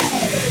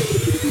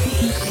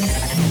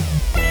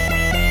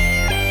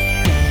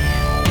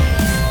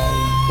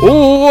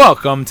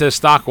Welcome to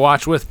Stock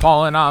Watch with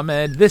Paul and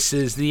Ahmed. This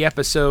is the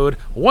episode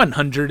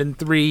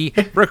 103,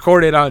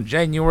 recorded on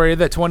January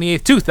the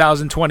 28th,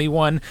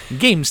 2021.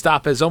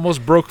 GameStop has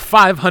almost broke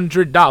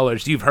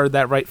 $500. You've heard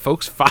that right,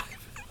 folks.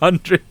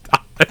 $500.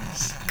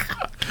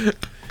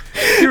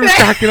 You were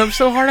cracking up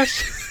so hard.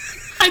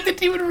 I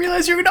didn't even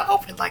realize you were going to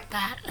open like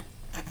that.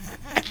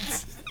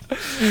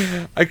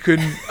 I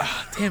couldn't.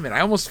 Oh, damn it.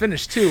 I almost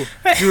finished, too.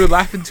 You were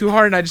laughing too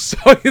hard, and I just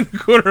saw you in the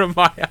corner of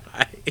my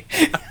eye.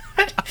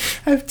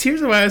 I have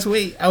tears in my eyes.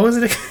 Wait, I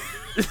wasn't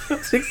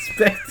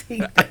expecting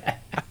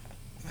that.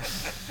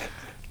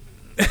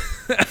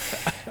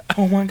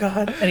 Oh my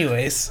god.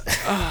 Anyways.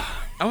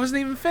 I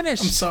wasn't even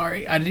finished. I'm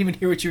sorry. I didn't even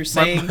hear what you were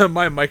saying.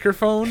 My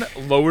microphone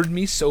lowered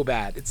me so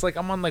bad. It's like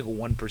I'm on like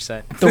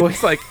 1%.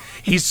 It's like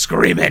he's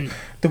screaming.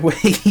 The way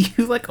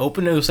you like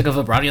opened it was like a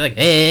vibrato. You're like,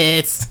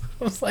 it's.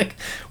 I was like,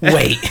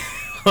 wait,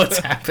 what's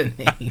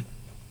happening?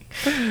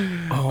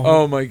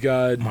 Oh my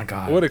god. Oh my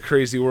god. What a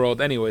crazy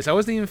world. Anyways, I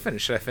wasn't even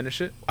finished. Should I finish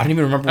it? I don't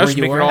even remember where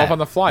you were. I was making it all up on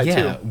the fly,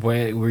 too.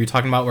 Were you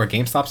talking about where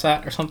GameStop's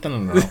at or something? I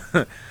don't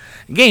know.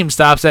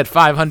 GameStop's at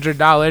 $500.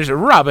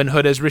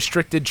 Robinhood has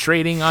restricted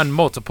trading on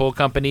multiple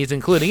companies,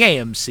 including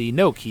AMC,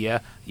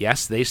 Nokia,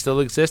 yes, they still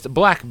exist,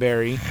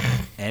 BlackBerry,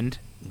 and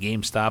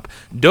GameStop.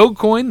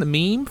 Dogecoin, the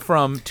meme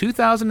from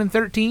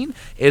 2013,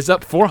 is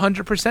up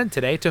 400%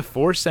 today to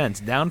 4 cents,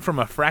 down from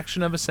a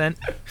fraction of a cent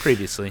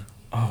previously.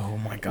 Oh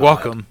my god.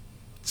 Welcome.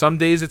 Some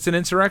days it's an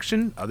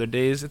insurrection, other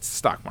days it's the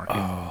stock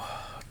market.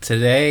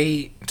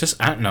 Today,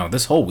 I don't know,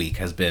 this whole week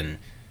has been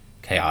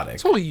chaotic.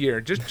 This whole year,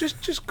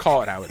 just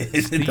call it how it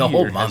is. The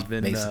whole month,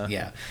 basically,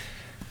 yeah.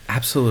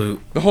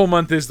 Absolute. The whole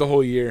month is the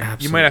whole year.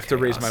 Absolute you might have to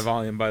chaos. raise my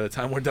volume by the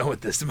time we're done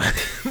with this.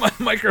 My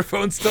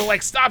microphone's still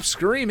like, stop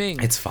screaming.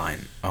 It's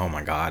fine. Oh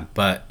my god.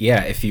 But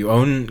yeah, if you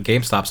own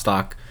GameStop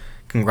stock,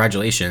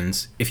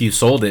 congratulations. If you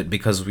sold it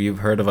because you've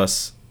heard of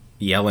us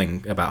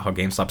yelling about how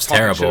GameStop's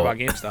terrible, shit about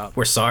GameStop.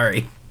 We're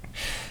sorry.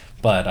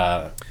 But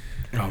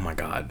oh my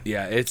god.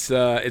 Yeah,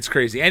 it's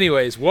crazy.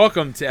 Anyways,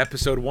 welcome to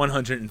episode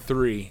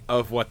 103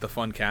 of What the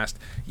Funcast.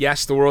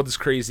 Yes, the world is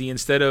crazy.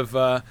 Instead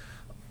of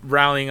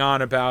rallying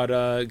on about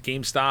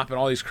GameStop and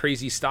all these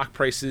crazy stock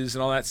prices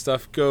and all that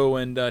stuff, go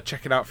and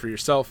check it out for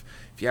yourself.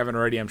 If you haven't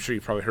already, I'm sure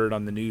you probably heard it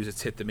on the news.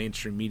 It's hit the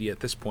mainstream media at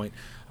this point.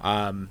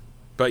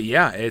 But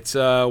yeah, it's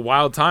a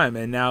wild time.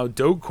 And now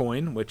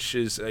Dogecoin, which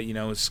is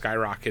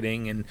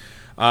skyrocketing, and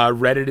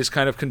Reddit is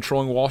kind of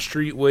controlling Wall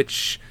Street,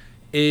 which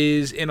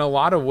is in a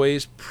lot of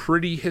ways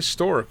pretty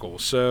historical.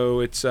 So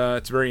it's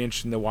very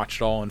interesting to watch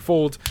it all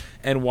unfold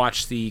and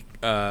watch the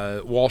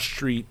Wall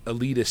Street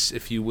elitists,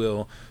 if you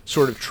will,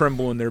 sort of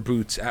tremble in their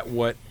boots at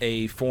what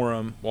a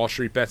forum, Wall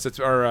Street Bets,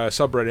 or a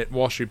subreddit,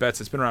 Wall Street Bets,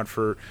 that's been around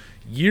for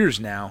years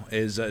now,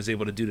 is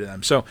able to do to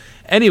them. So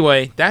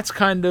anyway, that's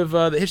kind of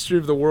the history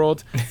of the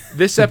world.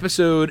 This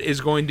episode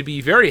is going to be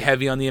very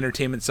heavy on the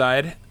entertainment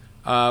side,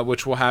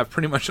 which will have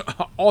pretty much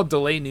all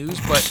delay news,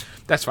 but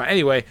that's fine.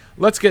 Anyway,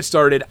 let's get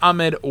started.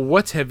 Ahmed,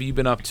 what have you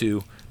been up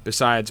to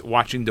besides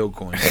watching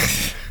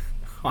Dogecoin?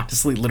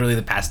 Honestly, literally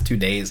the past 2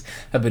 days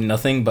have been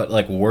nothing but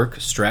like work,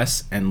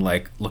 stress, and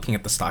like looking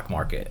at the stock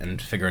market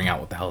and figuring out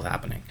what the hell is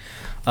happening.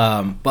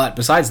 But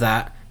besides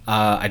that,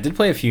 I did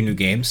play a few new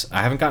games.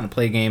 I haven't gotten to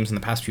play games in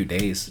the past few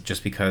days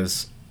just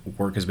because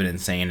work has been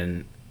insane,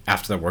 and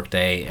after the work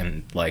day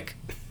and like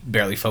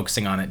barely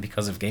focusing on it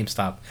because of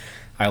GameStop,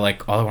 all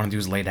I want to do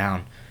is lay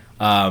down.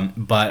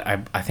 But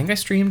I think I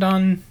streamed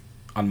on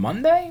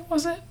Monday,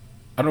 was it?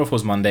 I don't know if it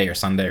was Monday or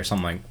Sunday or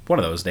something, like one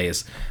of those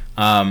days.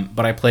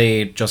 But I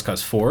played Just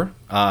Cause 4,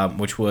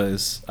 which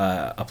was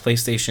a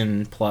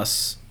PlayStation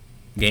Plus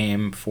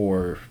game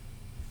for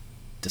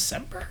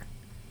December,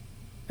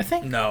 I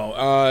think.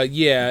 No,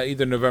 yeah,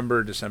 either November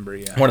or December,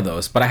 yeah. One of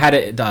those. But I had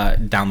it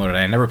downloaded.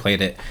 I never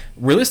played it.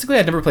 Realistically,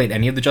 I'd never played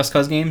any of the Just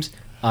Cause games,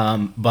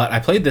 but I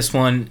played this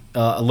one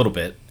a little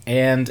bit.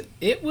 And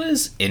it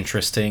was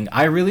interesting.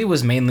 I really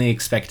was mainly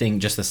expecting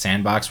just a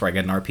sandbox where I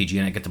get an RPG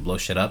and I get to blow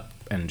shit up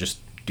and just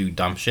do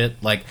dumb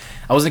shit. Like,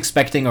 I wasn't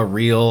expecting a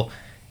real,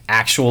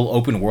 actual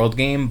open world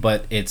game,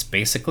 but it's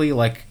basically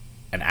like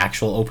an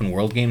actual open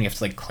world game. You have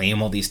to like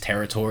claim all these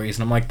territories,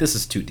 and I'm like, this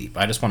is too deep.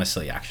 I just want a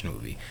silly action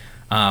movie.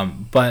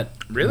 But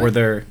really? Were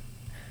there...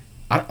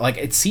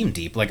 it seemed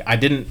deep. Like, I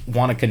didn't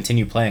want to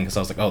continue playing because I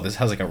was like, oh, this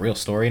has like a real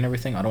story and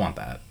everything. I don't want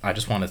that. I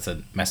just wanted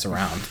to mess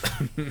around.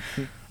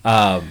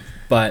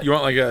 But you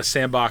want like a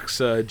sandbox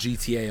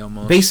GTA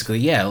almost. Basically,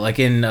 yeah. Like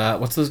in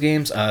what's those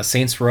games?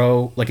 Saints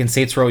Row. Like in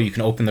Saints Row, you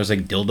can open. There's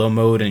like dildo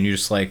mode, and you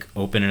just like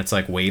open, and it's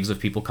like waves of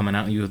people coming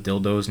at you with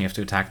dildos, and you have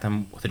to attack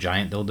them with a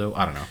giant dildo.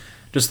 I don't know.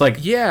 Just like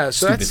so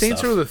that's Saints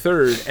stuff. Row the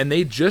Third, and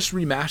they just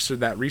remastered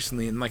that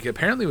recently, and like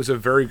apparently it was a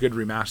very good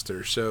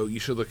remaster. So you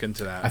should look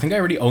into that. I think I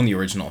already own the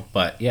original,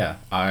 but yeah,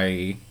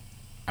 I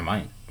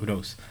might. Who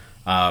knows?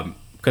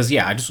 Because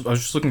yeah, I was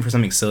just looking for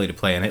something silly to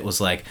play, and it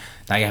was like,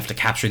 now you have to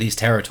capture these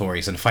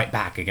territories and fight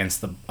back against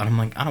the. And I'm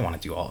like, I don't want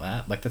to do all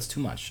that. Like, that's too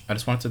much. I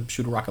just wanted to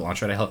shoot a rocket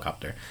launcher at a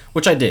helicopter,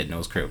 which I did, and it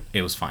was cool.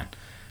 It was fine.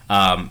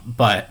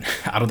 But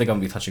I don't think I'm gonna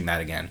be touching that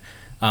again.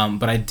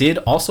 But I did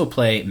also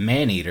play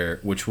Maneater,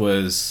 which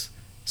was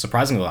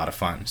surprisingly a lot of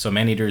fun. So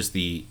Maneater is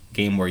the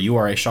game where you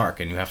are a shark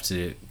and you have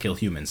to kill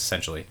humans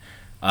essentially.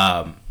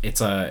 It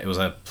was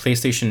a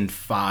PlayStation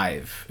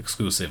 5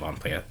 exclusive on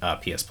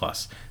PS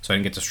Plus, so I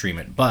didn't get to stream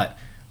it, but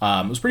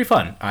it was pretty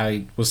fun.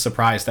 I was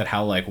surprised at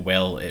how like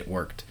well it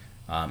worked,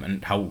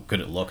 and how good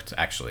it looked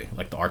actually.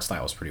 Like the art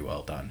style was pretty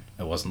well done.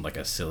 It wasn't like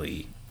a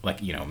silly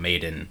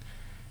made in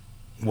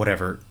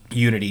whatever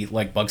Unity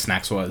like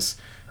Bugsnax was.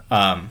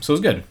 So it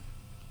was good.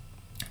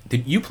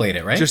 You played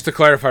it, right? Just to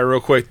clarify real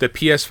quick, the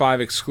PS5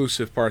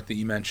 exclusive part that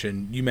you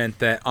mentioned, you meant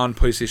that on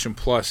PlayStation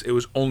Plus, it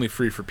was only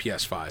free for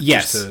PS5.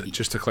 Yes.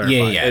 Just to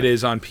clarify. Yeah. It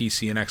is on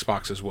PC and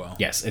Xbox as well.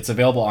 Yes, it's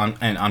available on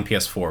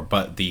PS4,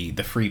 but the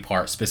free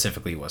part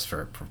specifically was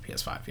for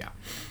PS5, yeah.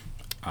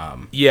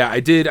 Yeah,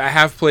 I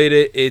have played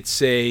it. It's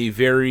a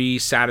very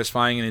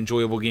satisfying and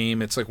enjoyable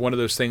game. It's like one of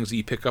those things that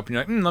you pick up and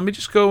you're like, let me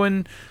just go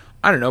and,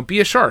 I don't know, be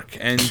a shark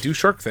and do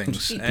shark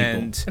things.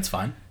 And it's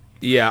fine.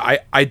 Yeah,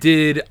 I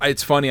did.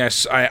 It's funny.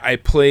 I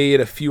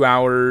played a few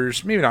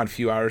hours, maybe not a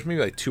few hours, maybe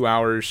like 2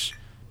 hours,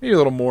 maybe a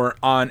little more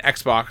on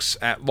Xbox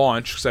at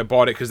launch because I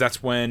bought it because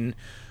that's when,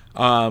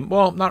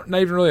 not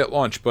even really at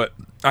launch, but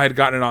I had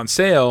gotten it on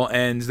sale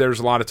and there was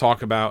a lot of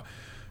talk about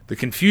the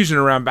confusion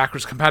around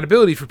backwards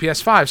compatibility for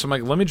PS5. So I'm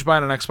like, let me just buy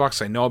it on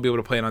Xbox. I know I'll be able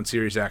to play it on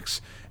Series X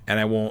and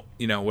I won't,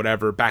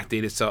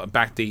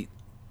 backdate,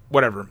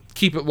 whatever.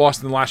 Keep it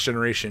lost in the last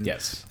generation.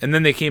 Yes. And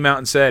then they came out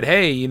and said,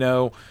 hey,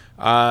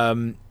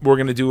 we're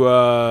gonna do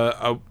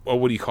a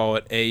what do you call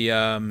it?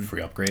 A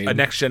free upgrade, a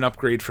next gen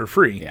upgrade for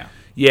free.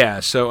 Yeah.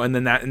 So and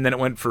then it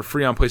went for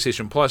free on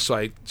PlayStation Plus. So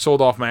I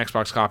sold off my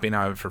Xbox copy and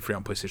now I have it for free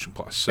on PlayStation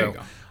Plus. So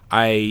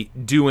I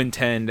do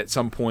intend at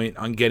some point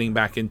on getting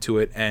back into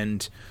it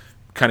and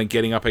kind of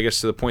getting up, I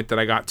guess, to the point that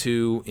I got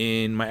to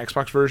in my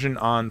Xbox version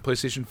on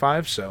PlayStation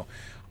 5. So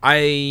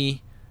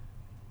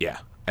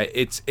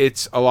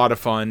it's a lot of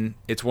fun.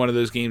 It's one of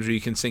those games where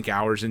you can sink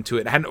hours into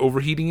it. It had an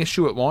overheating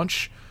issue at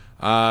launch.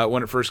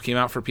 When it first came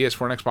out for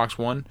PS4 and Xbox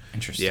One.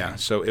 Interesting. Yeah,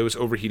 so it was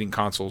overheating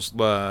consoles.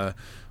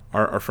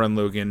 Our friend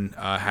Logan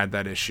had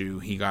that issue.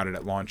 He got it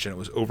at launch, and it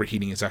was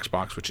overheating his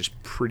Xbox, which is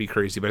pretty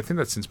crazy. But I think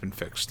that's since been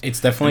fixed. It's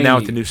definitely... And now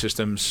with the new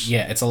systems...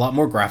 Yeah, it's a lot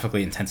more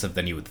graphically intensive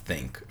than you would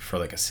think for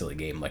like a silly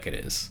game like it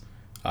is.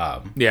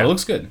 Yeah. But it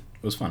looks good.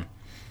 It was fun.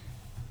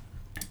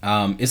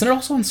 Isn't it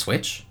also on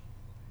Switch?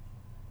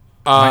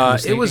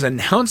 It was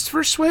announced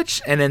for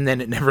Switch, and then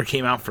it never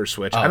came out for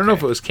Switch. I don't know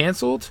if it was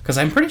canceled. Because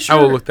I'm pretty sure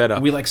I will look that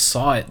up. We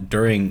saw it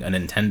during a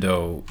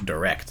Nintendo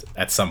Direct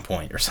at some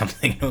point or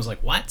something. It was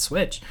like, what?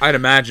 Switch? I'd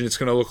imagine it's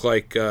going to look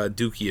like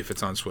Dookie if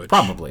it's on Switch.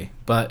 Probably,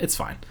 but it's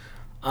fine.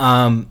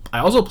 I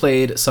also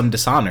played some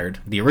Dishonored,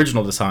 the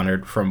original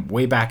Dishonored from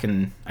way back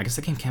in, I guess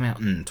the game came out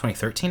in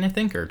 2013, I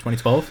think, or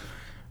 2012.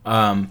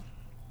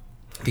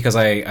 Because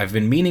I've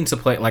been meaning to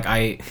play,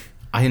 I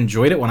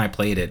enjoyed it when I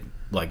played it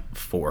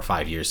 4 or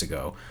 5 years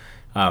ago,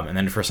 and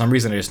then for some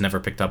reason I just never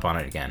picked up on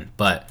it again,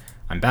 but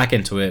I'm back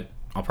into it.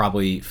 I'll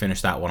probably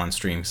finish that one on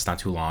stream. It's not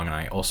too long, and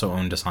I also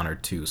own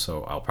Dishonored 2,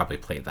 so I'll probably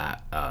play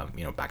that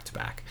back to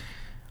back.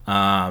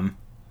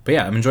 But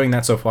yeah, I'm enjoying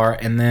that so far.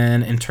 And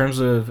then in terms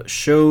of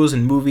shows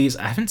and movies,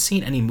 I haven't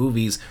seen any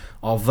movies,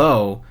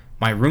 although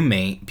my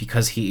roommate,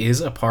 because he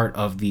is a part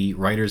of the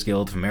Writers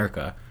Guild of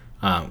America,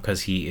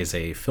 because he is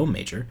a film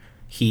major,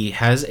 he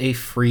has a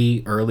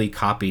free early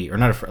copy, or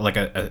not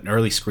an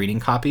early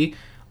screening copy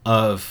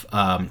of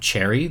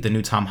Cherry, the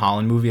new Tom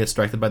Holland movie that's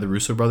directed by the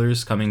Russo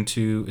brothers,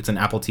 it's an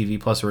Apple TV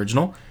Plus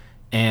original,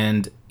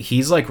 and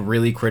he's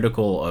really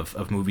critical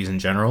of movies in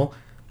general.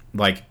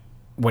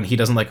 When he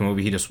doesn't like a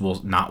movie, he just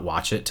will not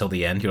watch it till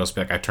the end. He'll just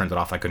be like, I turned it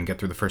off, I couldn't get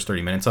through the first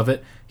 30 minutes of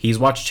it. He's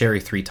watched Cherry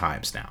 3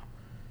 times now.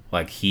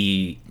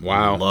 He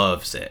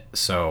loves it.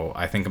 So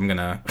I think I'm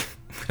gonna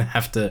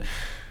have to...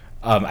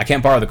 I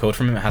can't borrow the code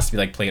from him. It has to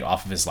be played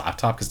off of his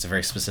laptop because it's a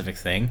very specific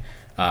thing.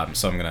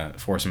 So I'm gonna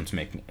force him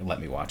to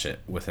let me watch it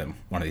with him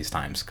one of these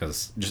times,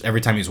 because just every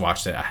time he's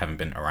watched it, I haven't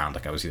been around.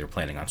 I was either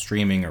planning on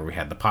streaming or we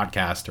had the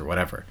podcast or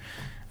whatever.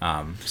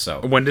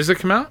 So when does it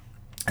come out?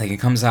 I think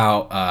it comes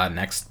out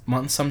next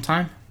month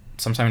sometime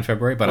in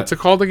February. But what's it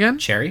called again?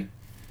 Cherry.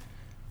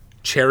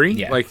 Cherry?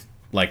 Yeah.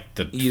 Like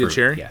the eat fruit. A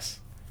cherry? Yes.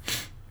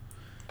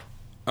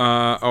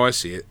 I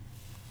see it.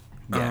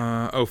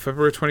 Yeah.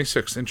 February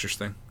 26th.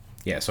 Interesting.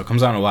 Yeah, so it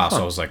comes out in a while. Huh.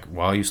 So I was like,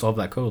 well, you still have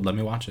that code. Let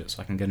me watch it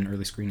so I can get an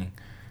early screening.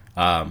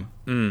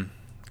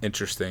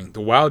 Interesting.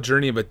 The wild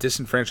journey of a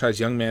disenfranchised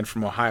young man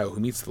from Ohio who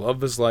meets the love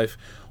of his life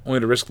only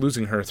to risk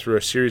losing her through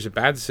a series of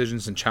bad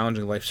decisions and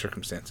challenging life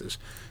circumstances.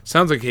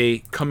 Sounds like a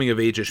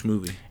coming-of-age-ish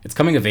movie. It's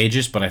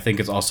coming-of-age-ish, but I think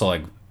it's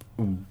also,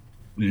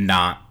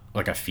 not,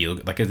 a feel...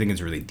 I think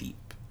it's really deep.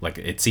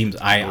 It seems...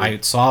 I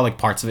saw,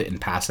 parts of it in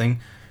passing,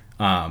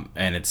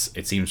 and it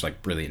seems,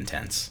 really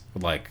intense.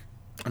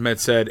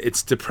 Ahmed said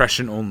it's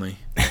depression only.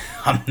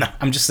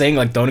 I'm just saying,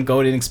 don't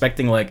go in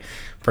expecting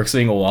Perks of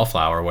Being a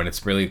Wallflower when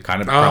it's really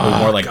kind of probably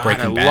more God,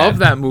 Breaking Bad. I love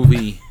that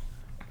movie.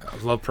 I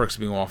love Perks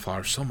of Being a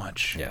Wallflower so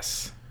much.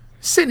 Yes.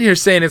 Sitting here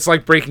saying it's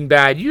like Breaking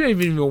Bad. You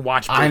didn't even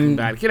watch Breaking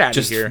Bad. Get out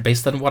of here. Just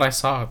based on what I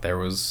saw, there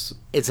was...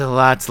 It's a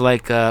lot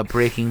like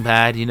Breaking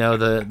Bad, you know,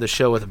 the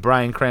show with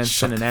Bryan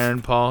Cranston and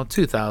Aaron Paul,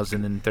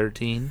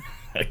 2013.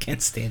 I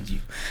can't stand you.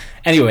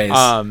 Anyways.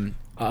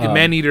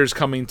 Man-Eater's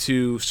coming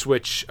to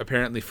Switch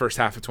apparently first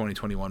half of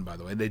 2021, by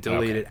the way. They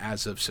delayed it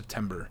as of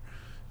September.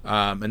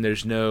 And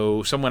there's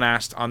no... Someone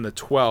asked on the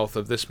 12th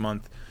of this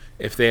month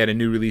if they had a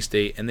new release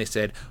date, and they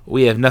said,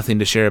 we have nothing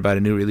to share about a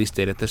new release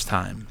date at this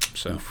time.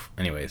 So,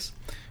 anyways,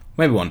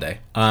 maybe one day.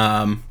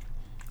 And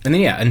then,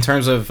 yeah, in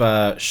terms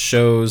of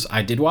shows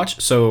I did watch,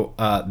 so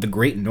The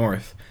Great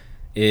North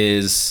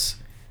is...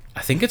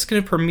 I think it's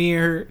going to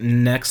premiere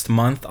next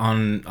month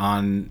on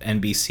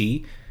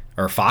NBC,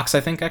 or Fox,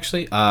 I think,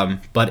 actually.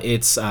 But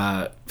it's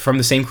from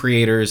the same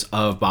creators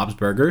of Bob's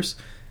Burgers.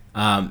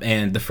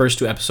 And the first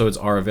 2 episodes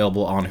are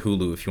available on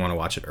Hulu if you want to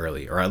watch it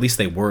early, or at least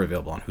they were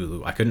available on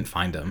Hulu. I couldn't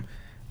find them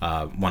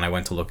when I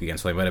went to look again,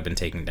 so they might have been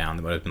taken down.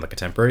 They might have been like a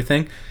temporary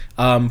thing.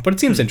 But it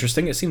seems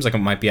interesting. It seems like it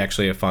might be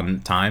actually a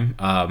fun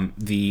time.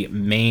 The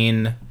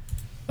main,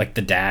 like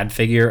the dad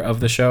figure of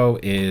the show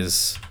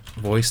is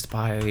voiced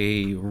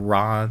by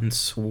Ron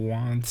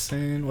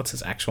Swanson. What's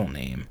his actual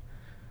name?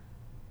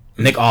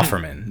 Nick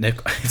Offerman.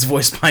 It's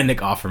voiced by Nick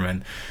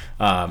Offerman,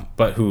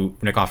 but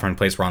Nick Offerman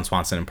plays Ron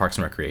Swanson in Parks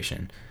and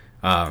Recreation.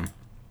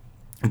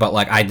 But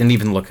like I didn't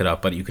even look it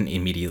up, but you can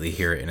immediately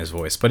hear it in his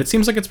voice. But it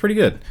seems like it's pretty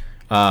good.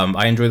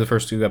 I enjoy the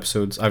first 2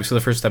 episodes. Obviously,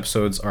 the first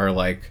episodes are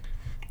like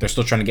they're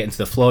still trying to get into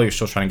the flow. You're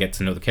still trying to get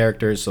to know the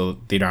characters, so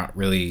they're not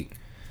really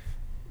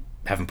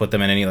haven't put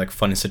them in any like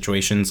fun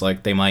situations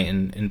like they might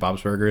in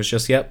Bob's Burgers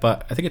just yet.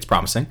 But I think it's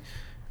promising.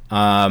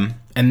 And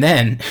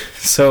then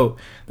so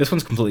this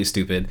one's completely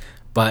stupid.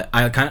 But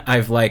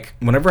I've like,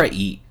 whenever I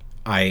eat,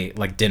 I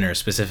like dinner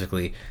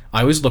specifically,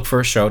 I always look for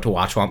a show to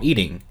watch while I'm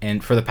eating.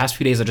 And for the past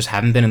few days, I just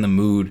haven't been in the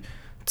mood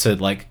to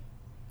like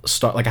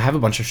start. Like I have a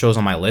bunch of shows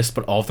on my list,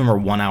 but all of them are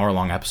 1 hour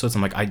long episodes.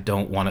 I'm like, I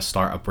don't want to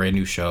start a brand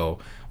new show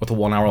with a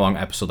 1 hour long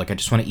episode. Like I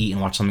just want to eat and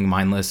watch something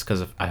mindless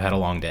because I've had a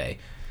long day.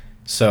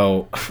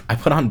 So I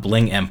put on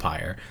Bling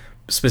Empire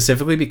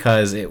specifically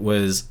because it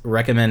was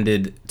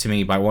recommended to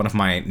me by one of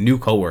my new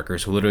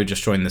coworkers who literally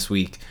just joined this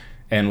week.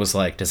 And was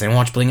like, does anyone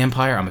watch Bling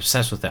Empire? I'm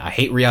obsessed with it. I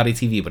hate reality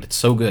TV, but it's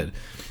so good.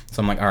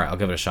 So I'm like, all right, I'll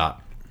give it a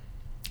shot.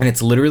 And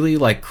it's literally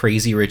like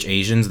Crazy Rich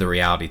Asians, the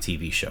reality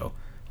TV show.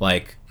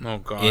 Like, oh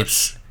gosh,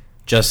 it's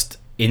just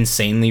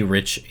insanely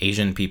rich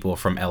Asian people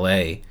from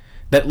LA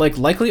that like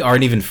likely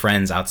aren't even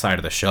friends outside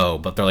of the show,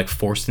 but they're like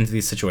forced into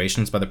these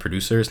situations by the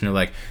producers. And they're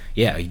like,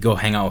 yeah, you go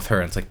hang out with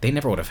her. And it's like, they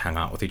never would have hung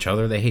out with each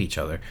other. They hate each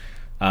other.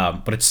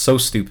 But it's so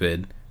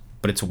stupid,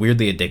 but it's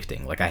weirdly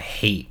addicting. Like, I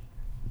hate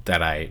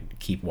that I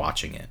keep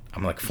watching it.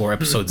 I'm like 4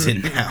 episodes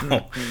in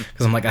now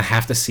because I'm like, I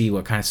have to see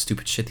what kind of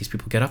stupid shit these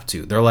people get up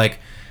to. They're like,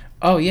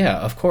 oh yeah,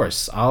 of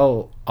course,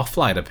 I'll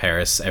fly to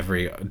Paris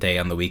every day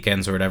on the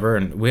weekends or whatever,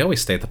 and we always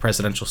stay at the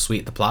presidential suite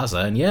at the Plaza,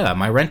 and yeah,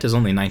 my rent is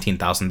only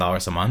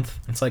 $19,000 a month.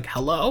 It's like,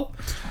 hello?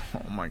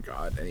 Oh my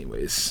god.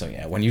 Anyways, so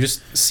yeah, when you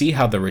just see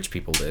how the rich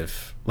people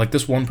live, like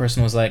this one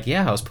person was like,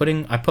 yeah,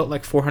 I put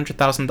like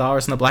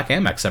 $400,000 in the Black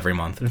Amex every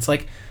month, and it's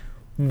like,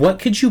 what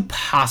could you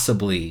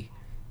possibly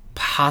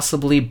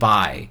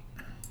buy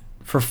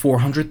for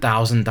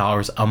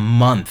 $400,000 a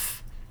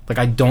month? Like,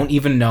 I don't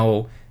even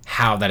know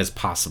how that is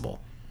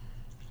possible.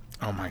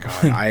 Oh my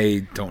god,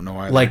 I don't know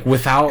either. Like,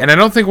 without... And I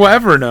don't think we'll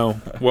ever know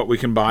what we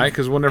can buy,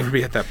 because we'll never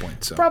be at that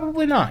point, so...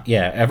 Probably not,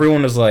 yeah.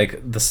 Everyone is,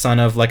 like, the son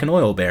of, like, an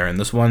oil baron.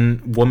 This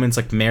one woman's,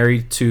 like,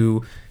 married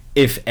to...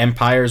 If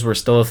empires were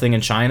still a thing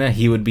in China,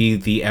 he would be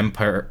the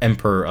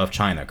emperor of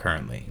China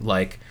currently.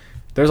 Like,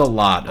 there's a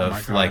lot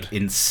of, like,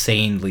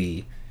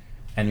 insanely...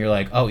 And you're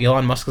like, oh,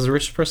 Elon Musk is the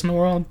richest person in the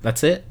world?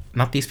 That's it?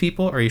 Not these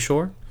people? Are you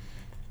sure?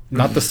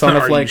 Not the son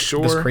of, like,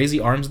 this crazy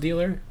arms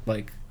dealer?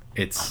 Like,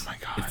 it's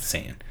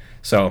insane.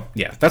 So,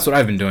 yeah, that's what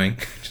I've been doing.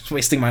 Just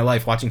wasting my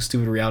life watching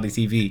stupid reality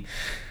TV.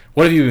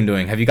 What have you been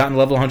doing? Have you gotten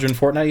level 100 in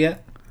Fortnite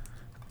yet?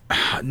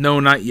 No,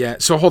 not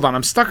yet. So, hold on.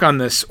 I'm stuck on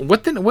this.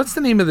 What's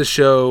the name of the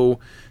show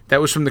that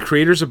was from the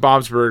creators of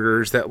Bob's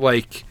Burgers that,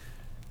 like,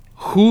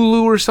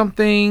 Hulu or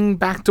something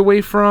backed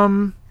away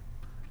from?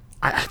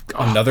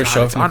 Another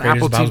show from the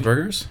creators of Bob's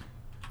Burgers?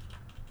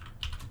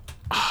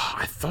 Oh,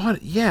 I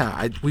thought,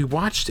 yeah, we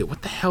watched it.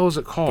 What the hell is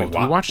it called?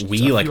 Wait, we watched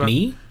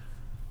me?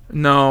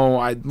 No,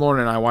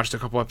 Lauren and I watched a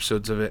couple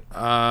episodes of it.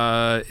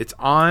 It's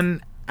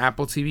on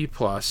Apple TV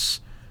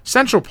Plus.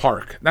 Central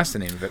Park, that's the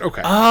name of it.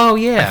 Okay. Oh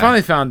yeah. I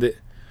finally found it.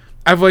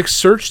 I've like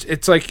searched.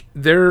 It's like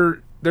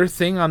their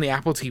thing on the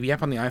Apple TV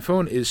app on the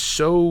iPhone is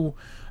so,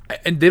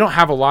 and they don't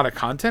have a lot of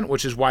content,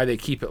 which is why they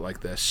keep it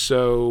like this.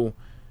 So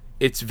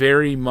it's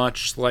very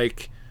much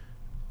like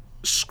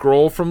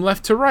scroll from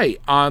left to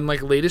right on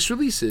like latest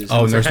releases.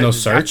 Oh, and there's no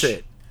search?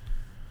 That's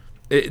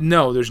it.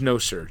 No, there's no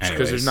search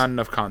because there's not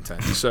enough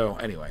content. So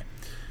anyway,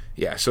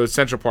 yeah. So it's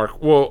Central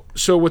Park. Well,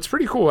 so what's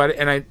pretty cool,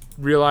 and I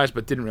realized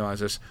but didn't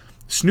realize this,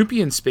 Snoopy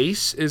in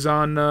Space is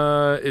on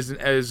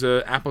is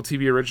a Apple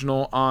TV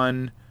original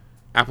on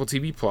Apple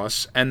TV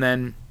Plus, and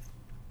then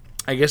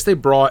I guess they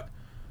brought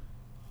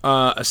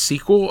a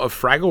sequel of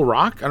Fraggle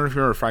Rock. I don't know if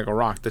you remember Fraggle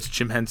Rock. That's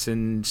Jim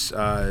Henson's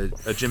a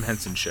Jim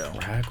Henson show.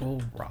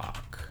 Fraggle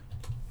Rock.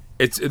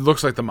 It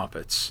looks like the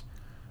Muppets,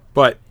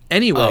 but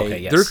anyway, Oh, okay,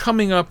 yes. they're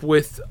coming up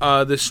with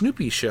the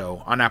Snoopy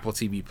show on Apple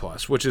TV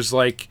Plus, which is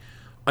like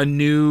a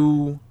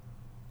new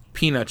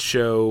Peanuts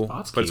show, Oh,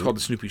 that's but it's cute. called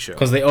the Snoopy Show.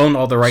 Because they own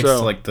all the rights So-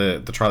 to like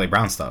the Charlie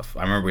Brown stuff.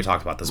 I remember we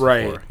talked about this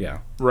Right. before. Yeah.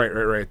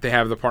 Right. They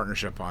have the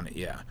partnership on it,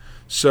 yeah.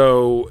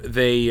 So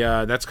they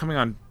that's coming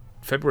on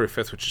February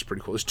 5th, which is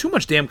pretty cool. There's too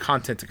much damn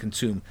content to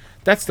consume.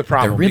 That's the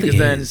problem. There really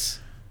because is.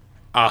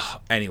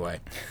 Anyway.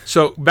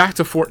 So back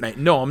to Fortnite.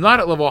 No, I'm not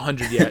at level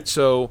 100 yet.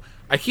 So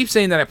I keep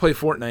saying that I play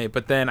Fortnite,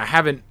 but then I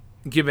haven't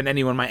given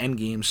anyone my end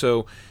game.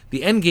 So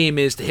the end game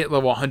is to hit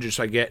level 100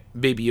 so I get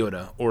Baby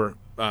Yoda or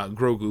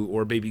Grogu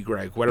or Baby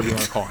Greg, whatever you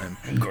want to call him.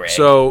 Greg.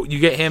 So you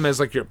get him as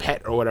like your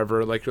pet or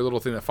whatever, like your little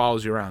thing that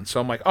follows you around.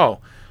 So I'm like, oh,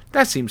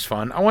 that seems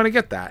fun. I want to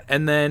get that.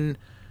 And then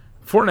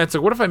Fortnite's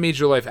like, what if I made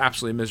your life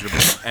absolutely miserable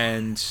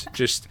and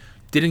just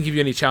didn't give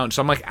you any challenge?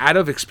 So I'm like out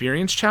of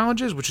experience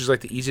challenges, which is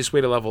like the easiest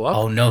way to level up.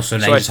 Oh no! So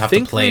now So you I just have to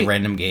think play they-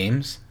 random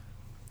games.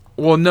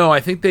 Well, no, I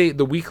think the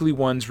weekly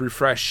ones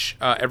refresh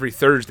every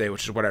Thursday,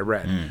 which is what I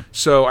read.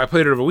 So I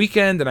played it over a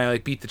weekend, and I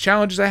like beat the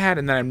challenges I had,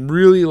 and then I'm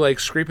really like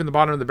scraping the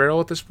bottom of the barrel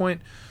at this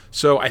point.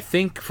 So I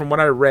think from what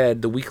I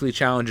read, the weekly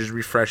challenges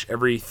refresh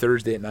every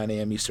Thursday at 9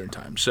 a.m. Eastern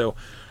time. So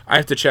I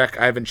have to check.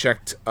 I haven't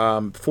checked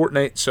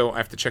Fortnite, so I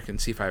have to check and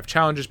see if I have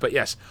challenges. But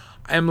yes,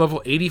 I am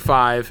level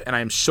 85, and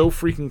I am so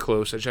freaking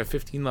close. I just have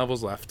 15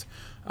 levels left.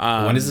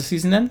 When does the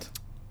season end?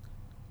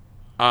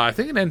 I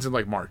think it ends in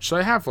like March, so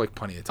I have like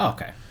plenty of time. Oh,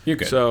 okay, you're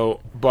good. So,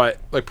 but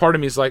like part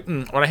of me is like,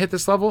 when I hit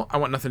this level, I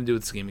want nothing to do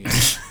with this game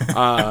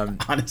again.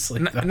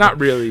 Honestly, Not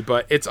really,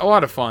 but it's a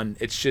lot of fun.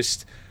 It's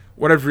just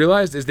what I've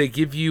realized is they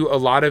give you a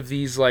lot of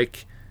these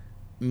like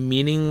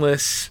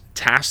meaningless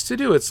tasks to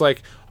do. It's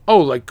like, oh,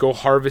 like go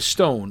harvest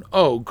stone.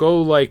 Oh,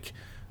 go like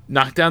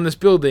knock down this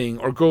building,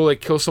 or go like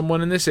kill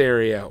someone in this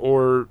area,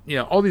 or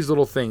all these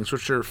little things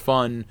which are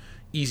fun,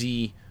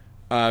 easy,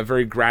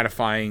 very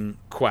gratifying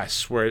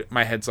quests where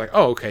my head's like,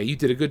 oh, okay, you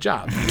did a good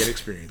job. You get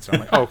experience. I'm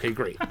like, oh, okay,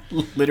 great.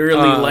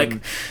 literally like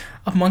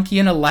a monkey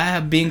in a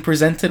lab being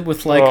presented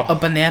with like a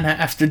banana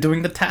after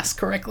doing the task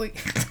correctly.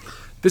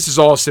 This is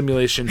all a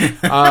simulation.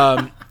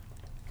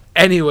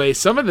 Anyway,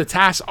 some of the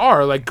tasks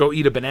are like go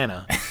eat a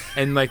banana,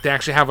 and like they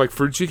actually have like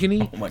fruits you can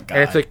eat. Oh my God.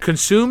 And it's like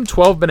consume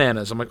 12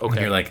 bananas. I'm like,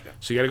 okay. You're like,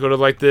 so you got to go to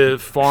like the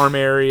farm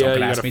area. Don't You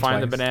got ask to me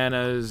find the twice.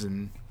 bananas,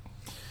 and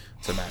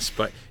it's a mess.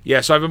 But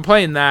yeah, so I've been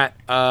playing that.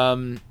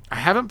 I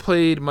haven't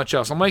played much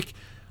else. I'm like,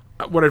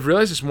 what I've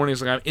realized this morning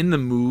is like I'm in the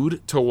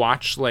mood to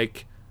watch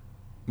like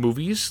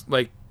movies.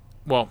 Like,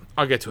 well,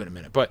 I'll get to it in a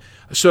minute. But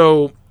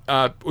so.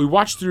 We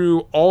watched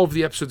through all of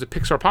the episodes of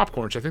Pixar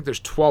Popcorn, which I think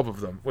there's 12 of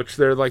them, which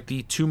they're like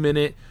the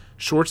 2-minute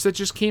shorts that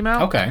just came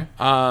out. okay.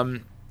 I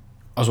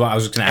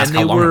was just gonna ask and how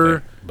they long were- of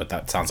it, but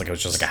that sounds like it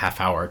was just like a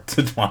half hour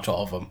to watch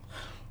all of them.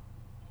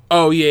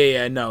 Oh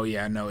yeah, no.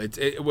 It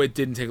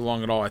didn't take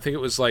long at all. I think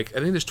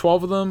there's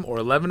 12 of them or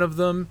 11 of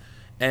them,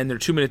 and they're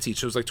 2 minutes each.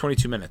 So it was like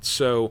 22 minutes.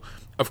 So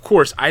of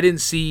course I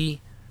didn't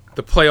see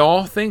the play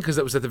all thing because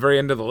it was at the very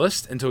end of the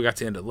list until we got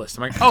to the end of the list.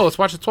 I'm like, oh, let's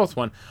watch the 12th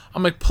one.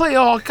 I'm like, play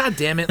all, god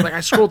damn it! Like I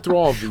scrolled through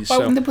all of these. Why So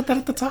wouldn't they put that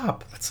at the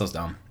top? That's so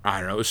dumb. I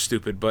don't know, it was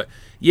stupid, but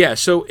yeah.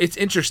 So it's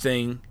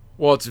interesting.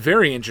 Well, it's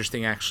very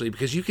interesting actually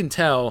because you can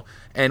tell,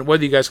 and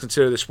whether you guys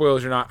consider the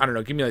spoilers or not, I don't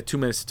know. Give me like 2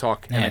 minutes to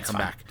talk and Yeah, then it's come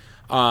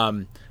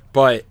fine. back.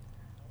 But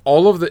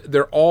all of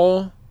they're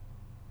all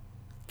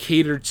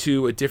catered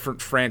to a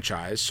different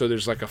franchise. So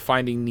there's like a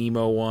Finding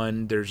Nemo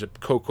one, there's a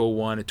Coco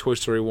one, a Toy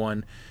Story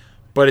one,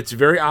 but it's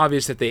very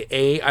obvious that they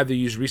either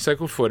use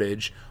recycled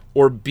footage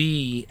or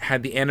B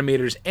had the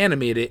animators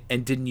animate it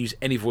and didn't use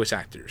any voice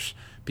actors,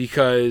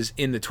 because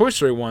in the Toy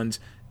Story ones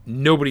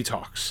nobody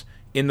talks.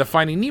 In the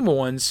Finding Nemo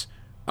ones,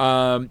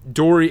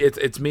 Dory,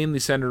 it's mainly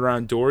centered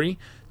around Dory.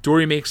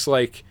 Dory makes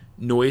like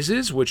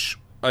noises, which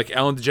like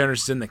Ellen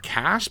DeGeneres is in the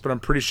cast, but I'm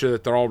pretty sure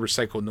that they're all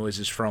recycled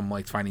noises from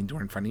like Finding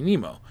Dory and Finding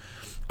Nemo.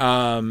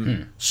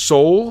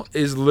 Soul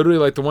is literally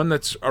like the one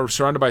that's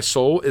surrounded by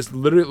Soul is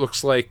literally, it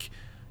looks like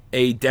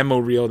a demo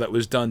reel that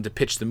was done to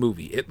pitch the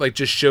movie. It like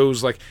just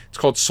shows like, it's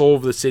called Soul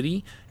of the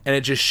City, and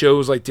it just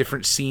shows like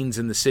different scenes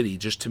in the city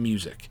just to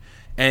music,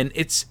 and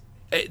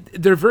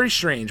they're very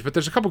strange, but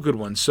there's a couple good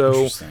ones. So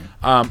Interesting.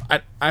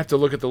 I have to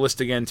look at the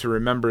list again to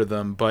remember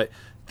them, but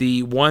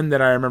the one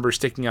that I remember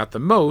sticking out the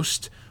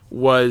most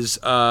was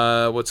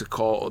what's it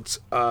called?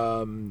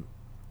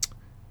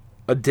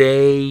 A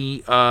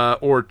Day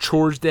or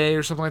Chores Day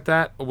or something like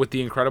that with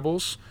The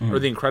Incredibles or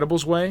The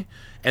Incredibles Way,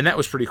 and that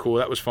was pretty cool.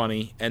 That was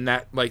funny, and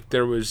that like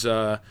there was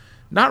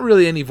not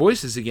really any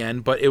voices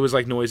again, but it was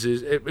like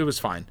noises. It was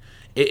fine.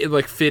 It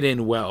like fit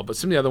in well, but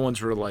some of the other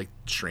ones were like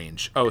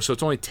strange. Oh, so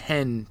it's only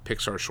 10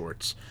 Pixar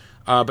shorts,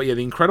 but yeah,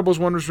 The Incredibles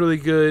one was really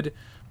good.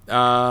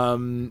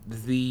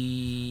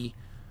 The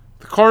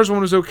Cars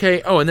one was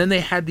okay. Oh, and then they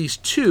had these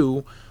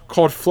two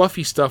called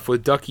Fluffy Stuff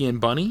with Ducky and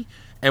Bunny.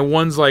 And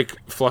one's like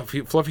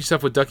fluffy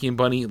Stuff with Ducky and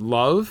Bunny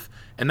Love.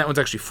 And that one's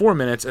actually 4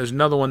 minutes. There's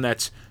another one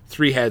that's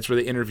 3 heads where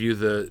they interview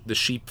the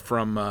sheep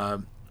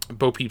from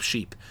Bo Peep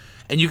Sheep,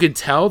 and you can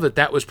tell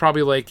that was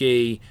probably like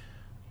a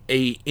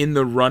in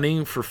the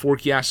running for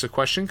Forky Asks a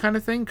Question kind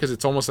of thing, because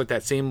it's almost like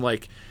that same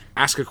like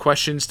ask a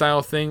question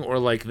style thing, or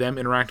like them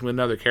interacting with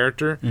another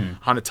character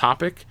on a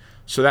topic.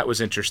 So that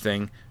was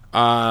interesting.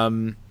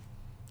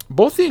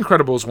 Both the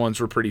Incredibles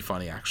ones were pretty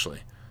funny, actually.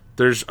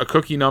 There's a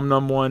Cookie Num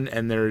Num one,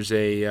 and there's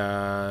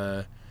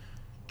a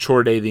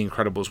Chore Day the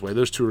Incredibles way.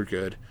 Those two are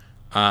good.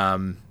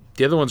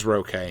 The other ones were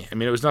okay. I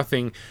mean, it was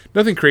nothing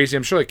crazy.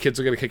 I'm sure like kids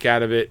will get a kick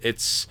out of it.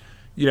 It's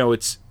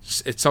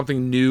it's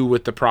something new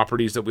with the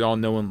properties that we all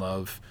know and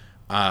love.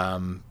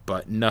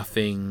 But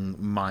nothing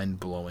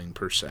mind-blowing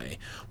per se.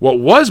 What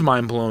was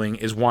mind-blowing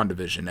is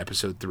WandaVision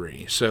episode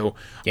 3. So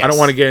yes. I don't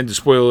want to get into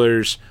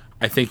spoilers.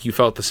 I think you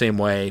felt the same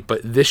way,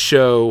 but this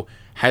show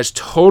has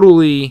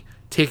totally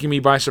taken me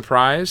by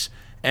surprise,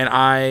 and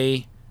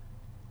I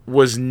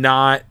was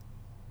not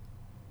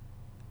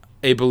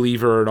a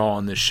believer at all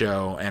in this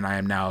show, and I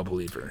am now a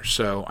believer.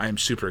 So I am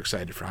super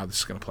excited for how this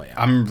is going to play out.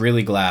 I'm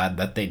really glad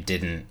that they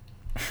didn't,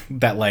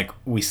 that like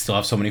we still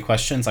have so many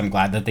questions. I'm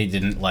glad that they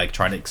didn't like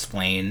try to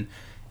explain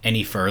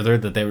any further,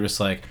 that they were just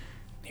like,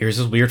 here's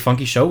this weird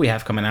funky show we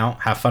have coming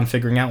out, have fun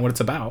figuring out what it's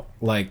about,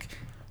 like,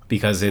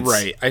 because it's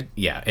right.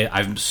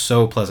 I'm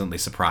so pleasantly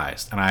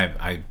surprised, and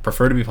I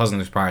prefer to be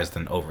pleasantly surprised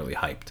than overly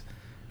hyped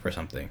for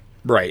something.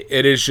 Right,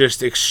 it is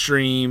just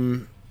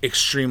extreme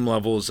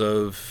levels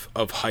of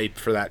hype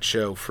for that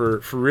show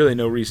for really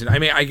no reason. I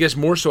mean, I guess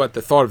more so at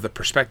the thought of the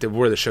perspective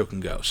where the show can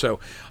go. So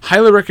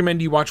highly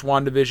recommend you watch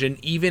WandaVision.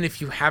 Even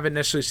if you haven't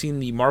necessarily seen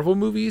the Marvel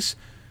movies,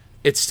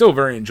 it's still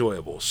very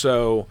enjoyable.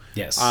 So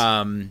yes,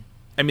 I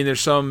mean,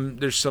 there's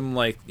some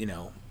like,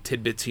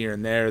 tidbits here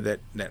and there that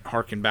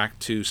harken back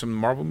to some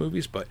Marvel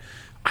movies, but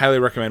highly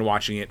recommend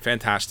watching it.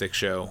 Fantastic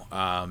show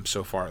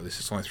so far. At least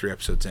it's only 3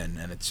 episodes in,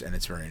 and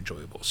it's very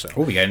enjoyable. So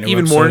we got a new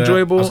even episode more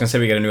enjoyable. I was gonna say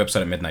we got a new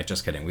episode at midnight.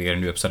 Just kidding. We got a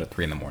new episode at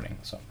 3 a.m.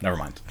 So never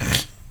mind.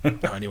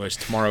 No, anyways,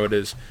 tomorrow it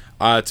is.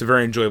 It's a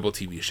very enjoyable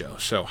TV show,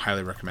 so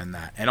highly recommend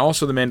that. And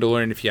also The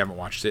Mandalorian if you haven't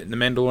watched it. And The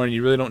Mandalorian,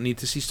 you really don't need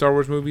to see Star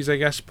Wars movies, I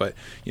guess, but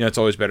it's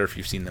always better if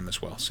you've seen them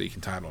as well, so you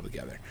can tie it all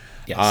together.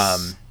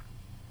 Yes.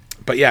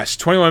 But yes,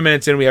 21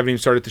 minutes in, we haven't even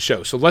started the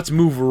show. So let's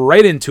move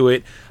right into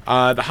it.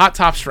 The hot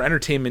tops for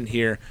entertainment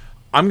here.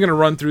 I'm going to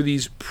run through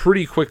these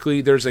pretty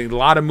quickly. There's a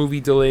lot of movie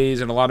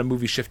delays and a lot of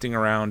movie shifting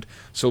around,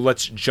 so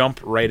let's jump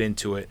right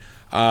into it.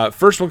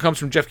 First one comes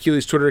from Jeff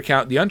Keighley's Twitter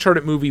account. The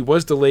Uncharted movie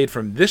was delayed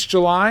from this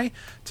July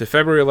to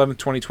February 11th,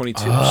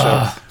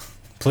 2022.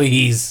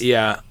 Please.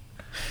 Yeah.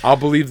 I'll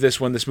believe this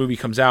when this movie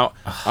comes out.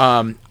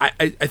 I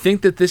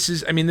think that this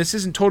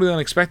isn't totally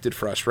unexpected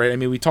for us, right? I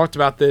mean, we talked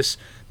about this.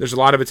 There's a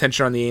lot of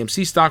attention on the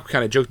AMC stock. We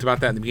kind of joked about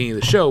that in the beginning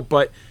of the show.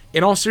 But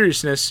in all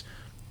seriousness,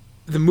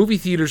 the movie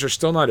theaters are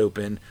still not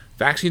open.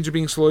 Vaccines are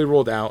being slowly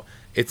rolled out.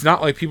 It's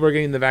not like people are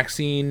getting the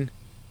vaccine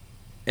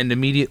and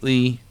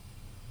immediately...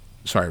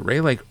 Sorry,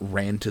 Ray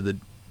ran to the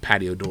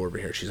patio door over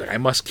here. She's like, I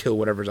must kill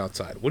whatever's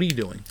outside. What are you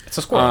doing? It's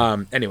a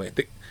squirrel. Anyway,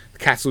 the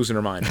cat's losing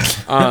her mind.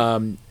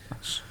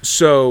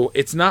 So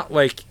it's not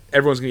like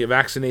everyone's going to get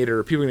vaccinated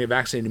or people are going to get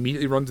vaccinated and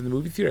immediately run to the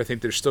movie theater. I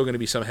think there's still going to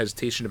be some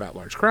hesitation about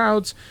large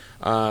crowds,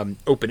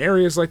 open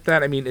areas like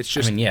that. I mean, it's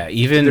just...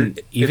 even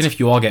if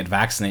you all get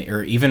vaccinated,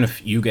 or even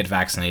if you get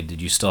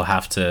vaccinated, you still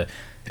have to...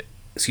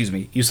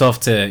 You still have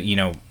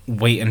to,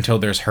 wait until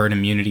there's herd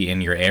immunity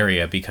in your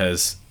area,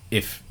 because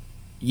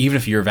even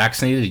if you're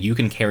vaccinated, you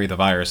can carry the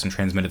virus and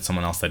transmit it to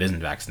someone else that isn't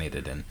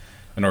vaccinated. And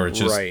in order to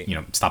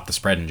just, stop the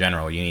spread in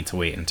general, you need to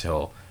wait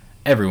until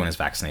everyone is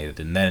vaccinated,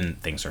 and then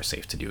things are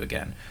safe to do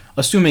again.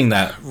 Assuming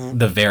that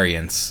the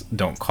variants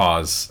don't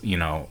cause,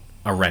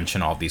 a wrench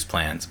in all these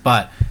plans.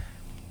 But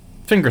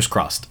fingers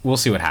crossed. We'll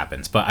see what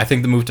happens. But I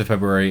think the move to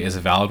February is a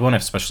valid one,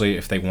 especially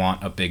if they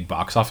want a big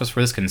box office for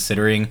this,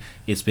 considering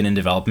it's been in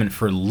development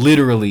for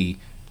literally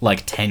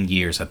like 10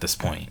 years at this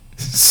point.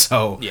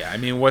 So yeah, I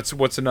mean,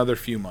 what's another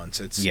few months?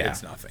 It's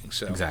nothing.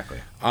 So exactly.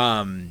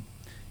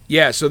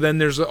 So then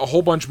there's a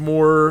whole bunch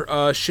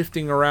more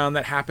shifting around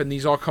that happened.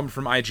 These all come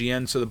from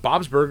IGN. So the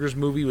Bob's Burgers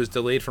movie was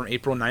delayed from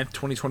April 9th,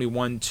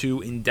 2021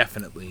 to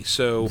indefinitely.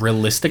 So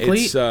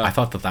realistically, I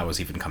thought that was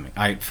even coming.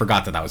 I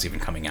forgot that was even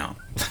coming out.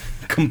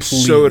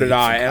 Completely. So did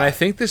I. And I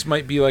think this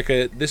might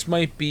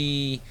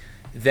be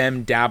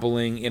them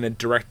dabbling in a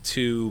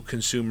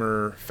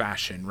direct-to-consumer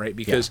fashion, right?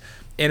 Because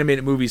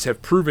animated movies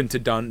have proven to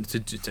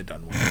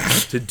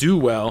do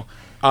well.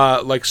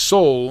 Like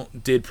Soul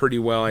did pretty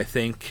well, I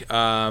think.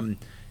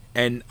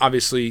 And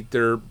obviously,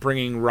 they're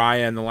bringing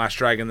Raya and the Last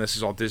Dragon. This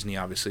is all Disney,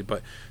 obviously,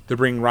 but they're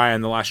bringing Raya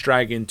and the Last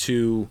Dragon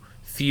to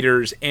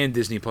theaters and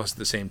Disney Plus at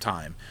the same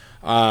time.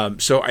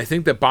 So I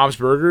think that Bob's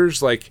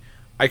Burgers,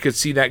 I could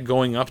see that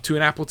going up to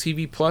an Apple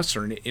TV Plus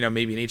or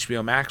maybe an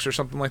HBO Max or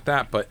something like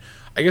that. But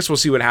I guess we'll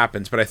see what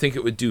happens. But I think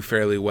it would do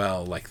fairly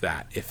well like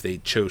that if they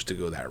chose to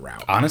go that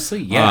route.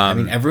 Honestly, yeah. I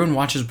mean, everyone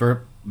watches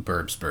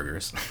Bob's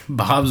Burgers,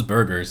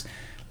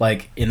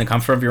 in the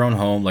comfort of your own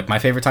home. My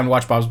favorite time to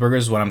watch Bob's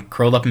Burgers is when I'm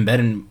curled up in bed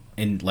and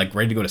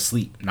ready to go to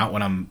sleep, not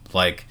when I'm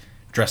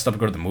dressed up to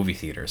go to the movie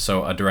theater.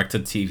 So a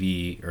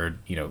direct-to-TV or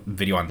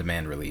video on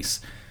demand release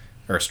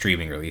or a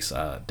streaming release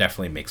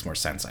definitely makes more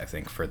sense, I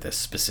think, for this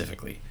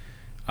specifically.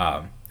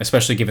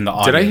 Especially given the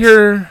audience. Did I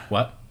hear...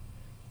 What?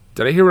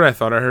 Did I hear what I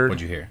thought I heard?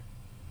 What'd you hear?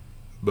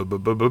 Burbs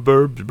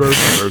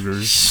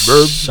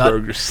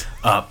burgers.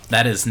 Up.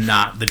 That is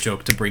not the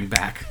joke to bring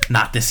back.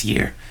 Not this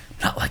year.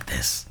 Not like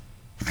this.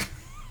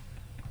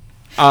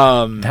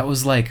 That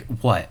was like,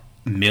 what?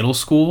 Middle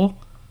school?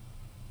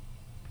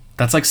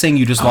 That's like saying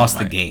you just lost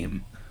the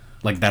game.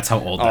 Like, that's how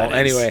old that is.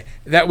 Anyway,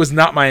 that was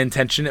not my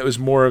intention. It was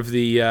more of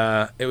the, you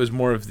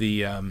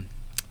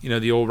know,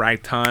 the old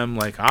ragtime,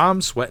 like,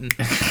 I'm sweating.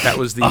 That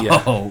was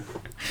the...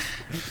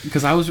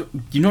 Because I was...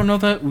 You don't know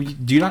that?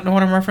 Do you not know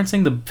what I'm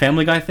referencing? The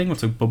Family Guy thing?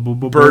 It's like...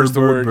 Bird's the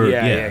word.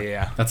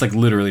 Yeah. That's like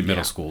literally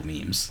middle school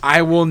memes.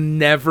 I will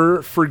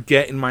never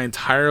forget in my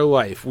entire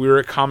life, we were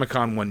at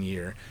Comic-Con one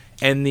year,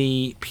 and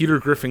the Peter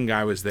Griffin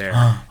guy was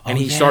there, and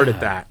he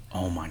started that.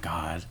 Oh, my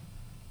God.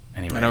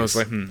 Anyways. And I was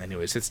like,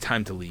 anyways, it's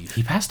time to leave.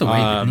 He passed away,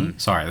 didn't he?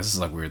 Sorry, this is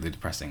like weirdly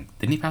depressing.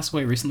 Didn't he pass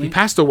away recently? He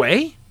passed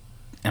away?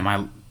 Am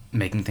I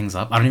making things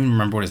up? I don't even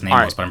remember what his name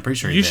was, but I'm pretty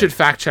sure he did. You should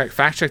fact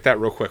check that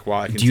real quick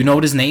while I can. Do you know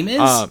what his name is?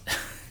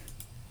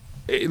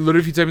 Literally,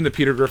 if you type in the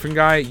Peter Griffin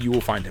guy, you will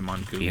find him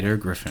on Google. Peter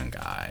Griffin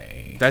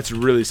guy. That's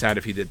really sad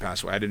if he did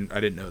pass away. I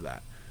didn't know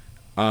that.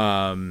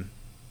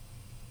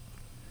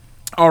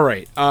 All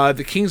right.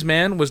 The King's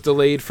Man was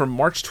delayed from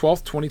March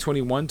 12th,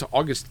 2021 to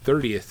August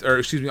 20th,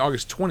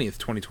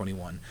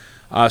 2021.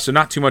 So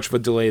not too much of a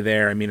delay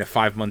there. I mean, a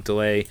 5-month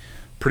delay,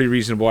 pretty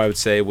reasonable, I would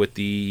say, with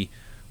the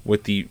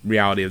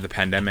reality of the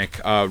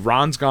pandemic.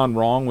 Ron's Gone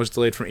Wrong was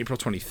delayed from April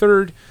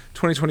 23rd,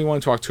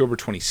 2021 to October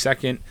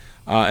 22nd.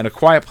 And A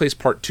Quiet Place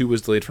Part 2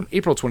 was delayed from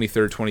April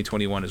 23rd,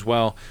 2021 as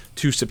well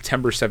to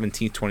September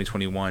 17th,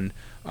 2021.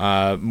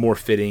 More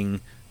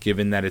fitting,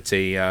 given that it's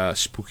a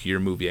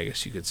spookier movie, I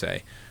guess you could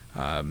say.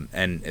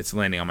 And it's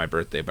landing on my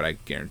birthday, but I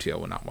guarantee I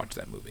will not watch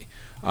that movie.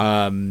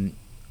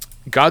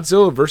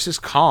 Godzilla vs.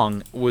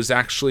 Kong was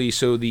actually...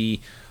 So the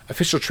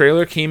official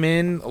trailer came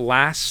in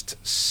last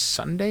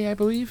Sunday, I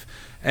believe.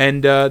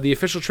 And the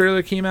official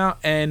trailer came out,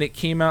 and it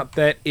came out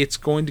that it's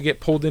going to get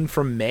pulled in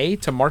from May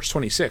to March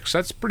 26th.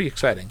 That's pretty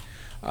exciting.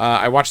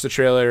 I watched the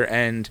trailer,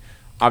 and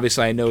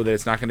obviously I know that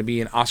it's not going to be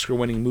an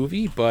Oscar-winning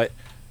movie, but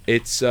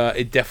it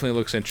definitely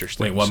looks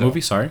interesting. Wait, what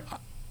movie? Sorry?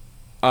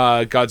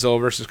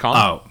 Godzilla vs. Kong.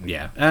 Oh,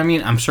 yeah. I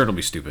mean, I'm sure it'll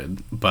be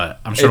stupid, but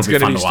I'm sure it'll be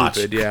fun to watch.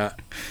 Stupid, yeah.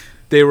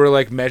 They were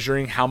like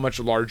measuring how much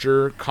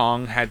larger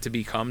Kong had to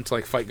become to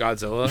like fight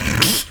Godzilla. It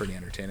was pretty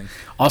entertaining.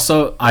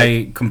 Also,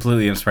 I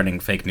completely am spreading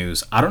fake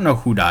news. I don't know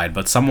who died,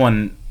 but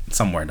someone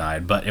somewhere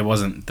died, but it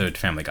wasn't the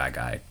Family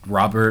Guy.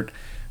 Robert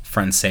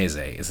Francese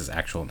is his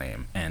actual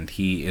name, and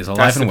he is alive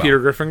That's and the well. Peter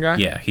Griffin guy?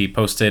 Yeah, he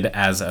posted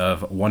as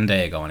of 1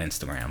 day ago on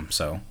Instagram,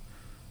 so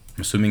I'm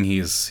assuming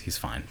he's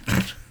fine.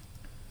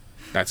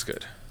 That's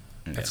good.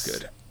 That's Yes.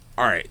 good.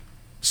 All right.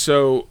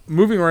 So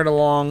moving right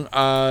along,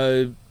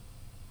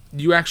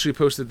 you actually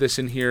posted this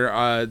in here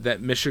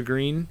that Misha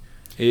Green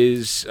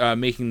is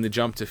making the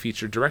jump to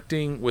feature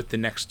directing with the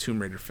next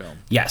Tomb Raider film.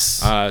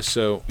 Yes.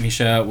 So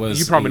Misha was...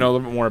 You probably know a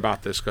little bit more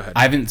about this. Go ahead.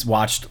 I haven't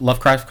watched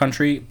Lovecraft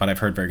Country, but I've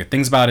heard very good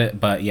things about it.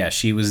 But yeah,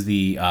 she was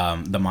the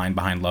mind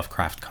behind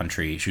Lovecraft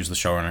Country. She was the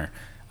showrunner.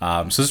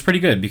 So this is pretty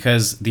good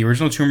because the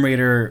original Tomb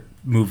Raider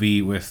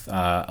movie with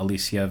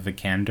Alicia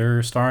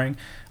Vikander starring,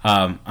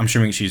 I'm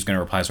assuming she's going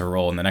to reprise her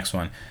role in the next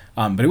one.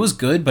 But it was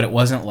good, but it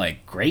wasn't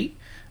like great.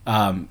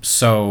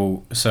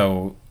 So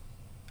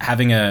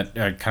having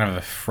a kind of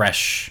a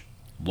fresh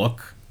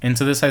look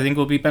into this, I think,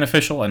 will be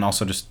beneficial, and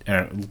also just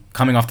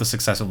coming off the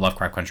success of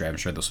Lovecraft Country, I'm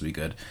sure this will be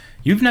good.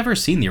 You've never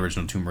seen the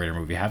original Tomb Raider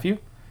movie, have you?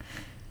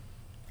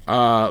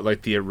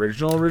 Like the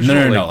original?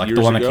 No, like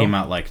the one ago? that came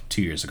out like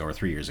 2 years ago or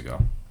 3 years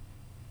ago.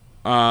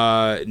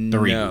 The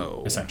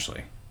reboot,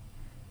 essentially.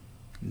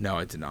 No,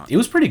 I did not. It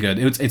was pretty good.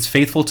 It's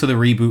faithful to the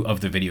reboot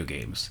of the video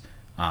games.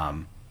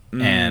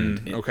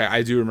 Okay,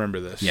 I do remember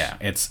this. Yeah,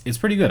 it's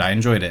pretty good. I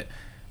enjoyed it.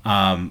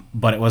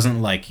 But it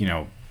wasn't like,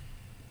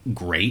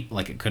 great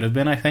like it could have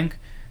been, I think.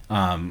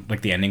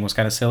 Like the ending was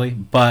kind of silly,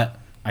 but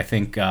I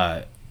think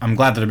I'm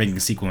glad that they're making a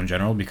sequel in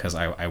general because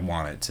I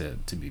want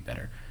it to be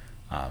better.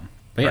 But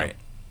yeah, right.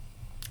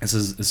 This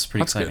is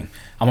pretty That's exciting. good.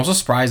 I'm also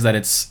surprised that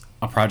it's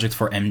a project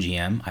for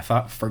MGM.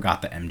 I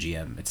forgot that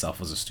MGM itself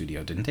was a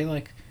studio. Didn't they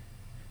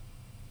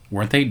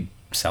weren't they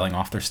selling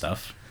off their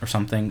stuff or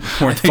something?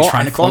 Weren't they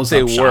trying to close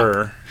up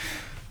shop?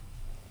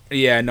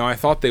 Yeah, no, I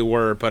thought they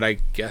were, but I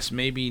guess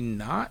maybe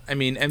not. I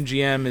mean,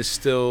 MGM is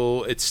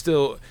still...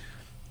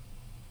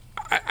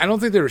 I don't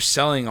think they were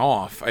selling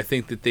off. I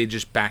think that they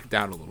just backed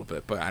out a little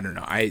bit, but I don't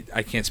know. I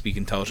can't speak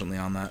intelligently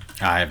on that.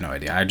 I have no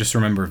idea. I just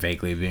remember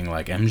vaguely being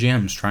like,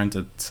 MGM's trying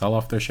to sell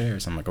off their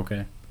shares. I'm like,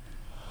 okay.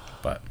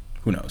 But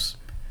who knows?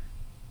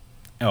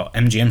 Oh,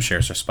 MGM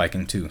shares are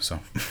spiking too, so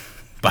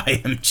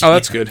buy MGM. Oh,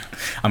 that's good.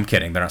 I'm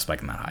kidding. They're not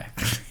spiking that high.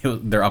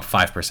 They're up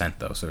 5%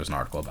 though, so there's an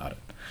article about it.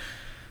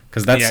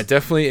 That's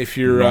Definitely. If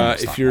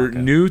you're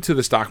new to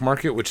the stock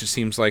market, which it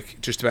seems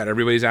like just about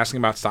everybody's asking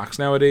about stocks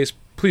nowadays,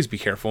 please be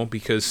careful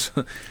because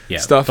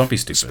stuff don't be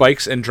stupid.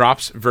 Spikes and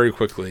drops very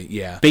quickly.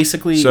 Yeah.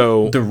 Basically,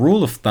 so the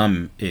rule of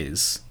thumb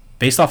is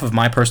based off of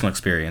my personal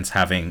experience,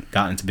 having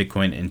gotten into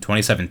Bitcoin in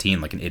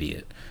 2017 like an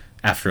idiot,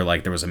 after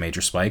like there was a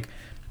major spike,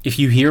 if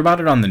you hear about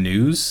it on the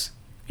news,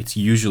 it's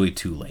usually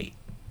too late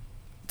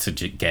to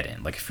get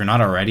in. Like if you're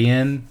not already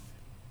in,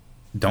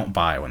 don't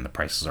buy when the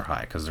prices are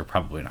high, because they're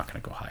probably not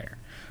going to go higher.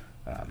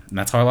 And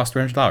that's how I lost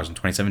 $300 in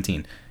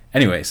 2017.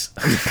 Anyways.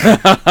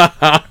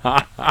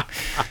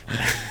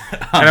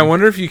 And I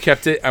wonder if you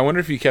kept it. I wonder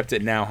if you kept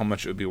it now, how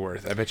much it would be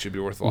worth. I bet you it'd be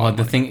worth a lot. Well,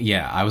 the thing,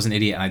 yeah, I was an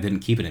idiot and I didn't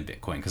keep it in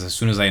Bitcoin, because as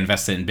soon as I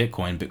invested in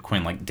Bitcoin,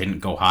 Bitcoin like didn't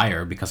go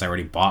higher because I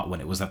already bought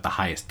when it was at the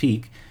highest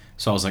peak.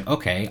 So I was like,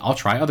 okay, I'll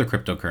try other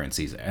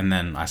cryptocurrencies, and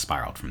then I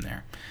spiraled from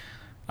there.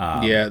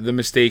 Yeah, the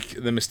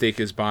mistake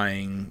is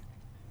buying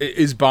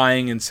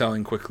and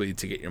selling quickly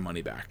to get your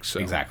money back. So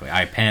exactly,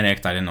 I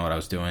panicked. I didn't know what I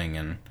was doing,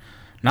 and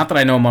not that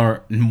I know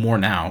more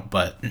now,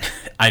 but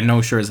I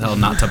know sure as hell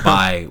not to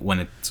buy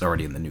when it's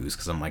already in the news,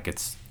 because I'm like,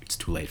 it's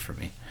too late for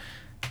me.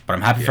 But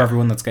I'm happy for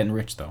everyone that's getting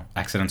rich, though.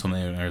 Accidental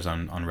millionaires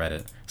on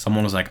Reddit.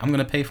 Someone was like, I'm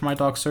gonna pay for my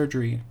dog's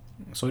surgery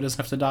so he doesn't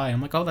have to die.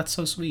 I'm like, oh, that's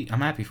so sweet. I'm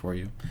happy for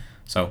you.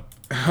 So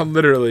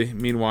literally,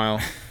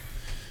 meanwhile,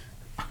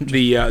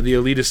 the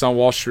elitists on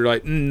Wall Street are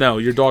like, no,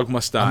 your dog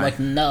must die. I'm like,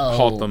 no,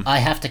 halt them. I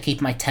have to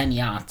keep my 10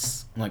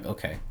 yachts. I'm like,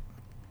 okay.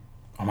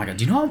 Oh my god,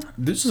 do you know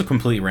this is a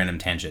completely random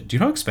tangent. Do you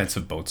know how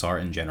expensive boats are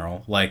in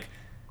general? Like,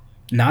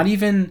 not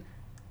even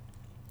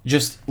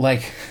just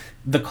like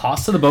the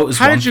cost of the boat is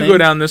How one did you thing. go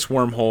down this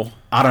wormhole?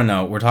 I don't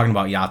know. We're talking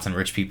about yachts and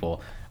rich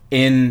people.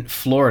 In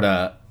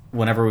Florida,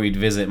 whenever we'd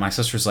visit, my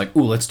sister's like,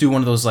 ooh, let's do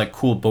one of those like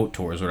cool boat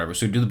tours or whatever.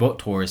 So we'd do the boat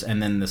tours, and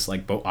then this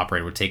like boat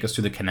operator would take us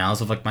through the canals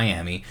of like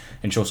Miami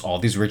and show us all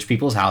these rich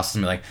people's houses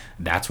and be like,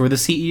 that's where the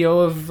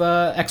CEO of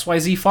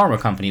XYZ pharma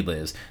company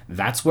lives.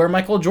 That's where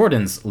Michael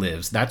Jordan's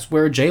lives. That's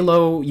where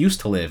J-Lo used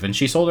to live and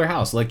she sold her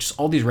house. Like just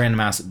all these random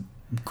ass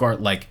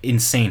like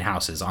insane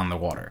houses on the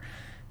water.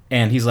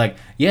 And he's like,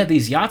 yeah,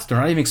 these yachts, they're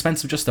not even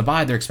expensive just to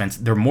buy. They're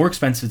expensive. They're more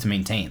expensive to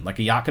maintain. Like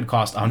a yacht could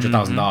cost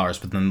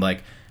 $100,000, but then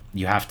like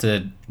you have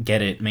to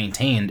get it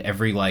maintained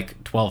every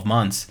like 12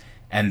 months,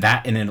 and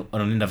that in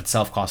and of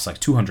itself costs like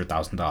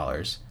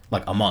 $200,000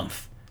 like a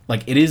month.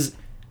 Like it is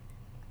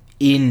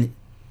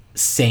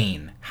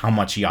insane how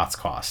much yachts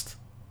cost.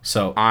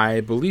 So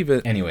I believe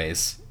it.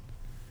 anyways,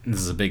 this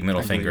is a big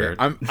middle finger.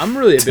 I'm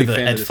really a to big the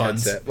fan of this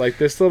headphones. headset. Like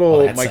this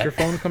little headset.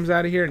 microphone comes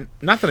out of here.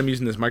 Not that I'm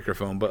using this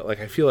microphone, but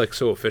like I feel like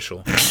so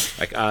official.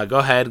 Like go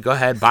ahead,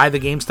 buy the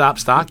GameStop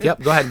stock.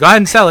 Yep, go ahead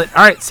and sell it.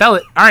 All right, sell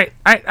it. All right,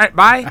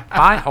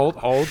 buy.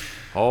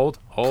 Hold.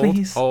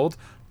 Please. Hold.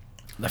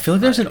 I feel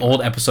like there's an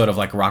old episode of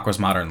like Rocko's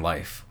Modern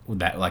Life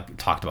that like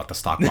talked about the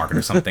stock market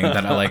or something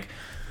that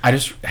I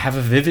just have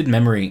a vivid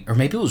memory, or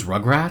maybe it was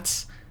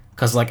Rugrats,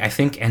 because like I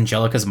think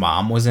Angelica's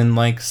mom was in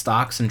like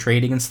stocks and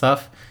trading and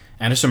stuff.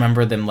 And I just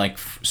remember them like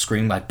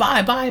scream like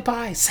buy,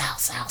 sell.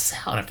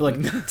 And I feel like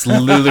it's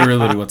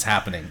literally what's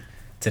happening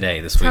today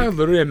this week. I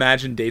literally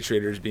imagine day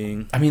traders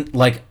being. I mean,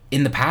 like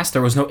in the past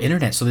there was no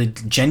internet, so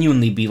they'd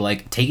genuinely be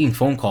like taking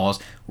phone calls,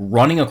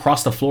 running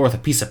across the floor with a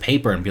piece of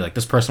paper, and be like,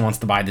 "This person wants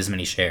to buy this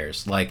many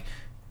shares." Like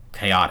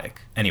chaotic.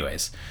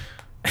 Anyways,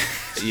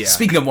 Yeah.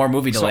 Speaking of more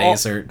movie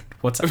delays, or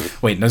what's up?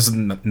 Wait, there's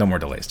no more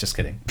delays. Just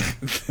kidding.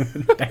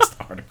 Next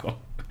article.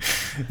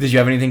 Did you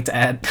have anything to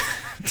add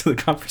to the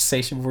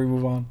conversation before we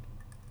move on?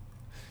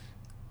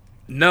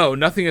 No,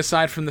 nothing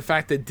aside from the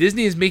fact that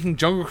Disney is making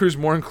Jungle Cruise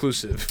more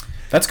inclusive.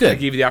 That's I good.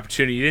 gave you the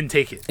opportunity. You didn't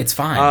take it. It's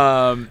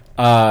fine.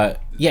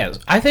 Yeah,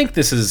 I think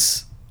this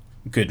is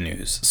good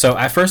news. So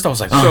at first I was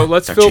like, so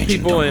let's they're fill changing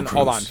people Jungle in.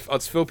 Hold on. Cruise.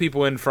 Let's fill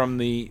people in from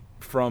the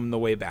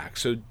way back.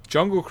 So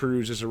Jungle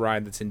Cruise is a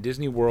ride that's in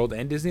Disney World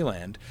and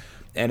Disneyland,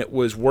 and it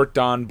was worked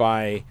on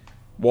by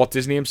Walt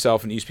Disney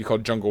himself, and it used to be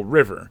called Jungle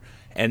River.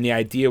 And the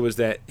idea was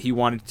that he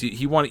wanted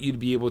you to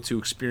be able to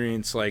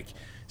experience like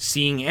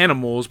seeing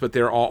animals, but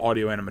they're all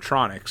audio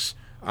animatronics,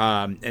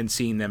 and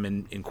seeing them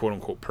in quote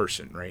unquote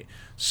person, right?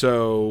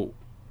 So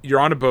you're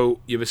on a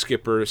boat, you have a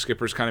skipper. The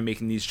skipper's kind of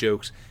making these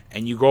jokes,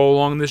 and you go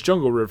along this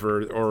jungle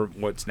river, or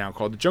what's now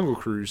called the Jungle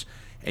Cruise,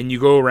 and you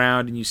go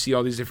around and you see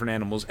all these different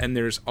animals. And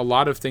there's a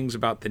lot of things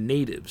about the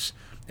natives,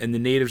 and the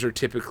natives are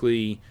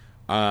typically,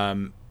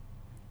 I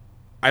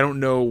don't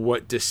know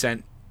what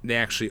descent they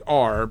actually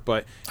are,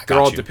 but they're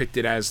all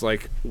depicted as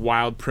like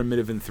wild,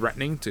 primitive, and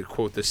threatening, to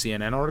quote the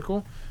CNN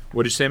article.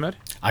 What did you say, Matt?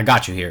 I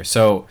got you here.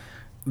 So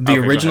the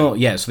original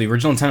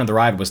intent of the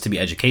ride was to be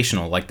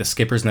educational. Like the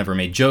skippers never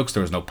made jokes.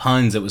 There was no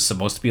puns. It was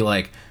supposed to be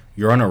like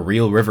you're on a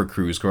real river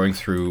cruise going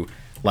through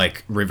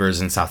like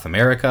rivers in South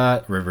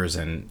America, rivers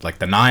in like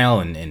the Nile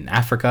and in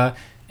Africa,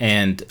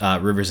 and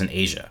rivers in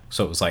Asia.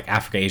 So it was like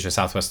Africa, Asia,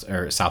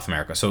 South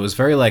America. So it was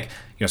very like,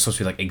 supposed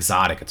to be like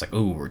exotic. It's like,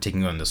 ooh, we're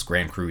taking you on this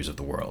grand cruise of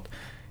the world.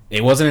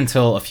 It wasn't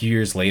until a few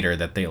years later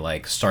that they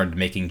like started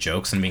making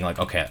jokes and being like,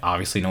 okay,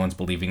 obviously no one's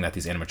believing that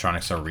these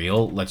animatronics are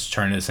real. Let's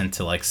turn this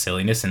into like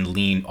silliness and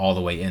lean all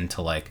the way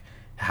into like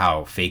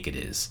how fake it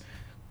is.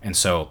 And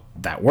so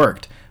that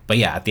worked. But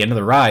yeah, at the end of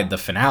the ride, the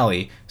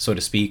finale, so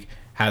to speak,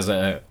 has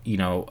a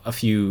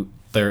few,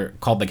 they're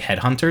called like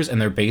headhunters,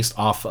 and they're based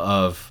off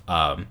of,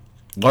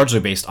 largely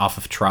based off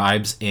of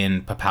tribes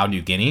in Papua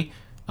New Guinea,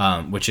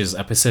 which is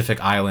a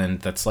Pacific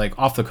island that's like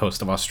off the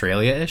coast of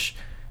Australia-ish,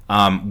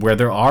 where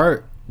there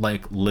are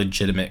like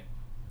legitimate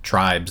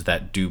tribes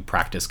that do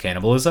practice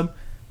cannibalism,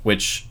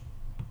 which,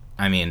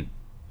 I mean,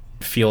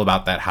 feel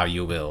about that how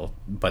you will,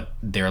 but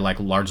they're like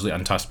largely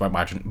untouched by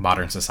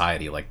modern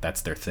society. Like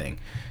that's their thing.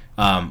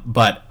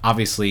 But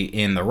obviously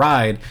in the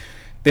ride,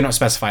 they don't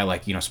specify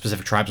like, you know,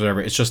 specific tribes or whatever.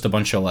 It's just a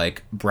bunch of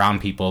like brown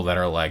people that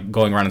are like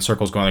going around in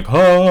circles going like,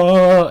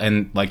 oh,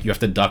 and like you have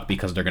to duck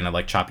because they're gonna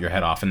like chop your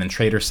head off. And then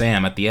Trader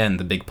Sam at the end,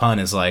 the big pun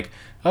is like,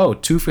 oh,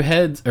 two for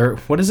heads, or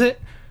what is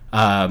it?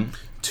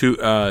 Two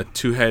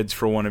heads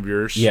for one of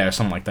yours. Yeah, or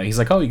something like that. He's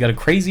like, oh, you got a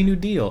crazy new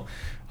deal.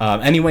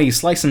 Anyway, you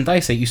slice and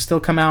dice it, you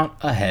still come out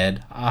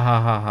ahead. Ah,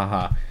 ha ha ha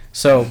ha.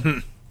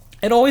 So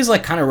it always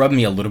like kind of rubbed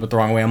me a little bit the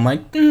wrong way. I'm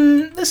like,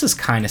 this is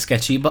kind of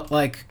sketchy, but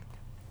like,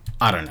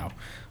 I don't know.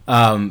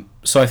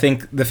 So I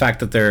think the fact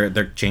that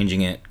they're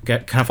changing it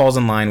kind of falls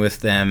in line with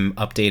them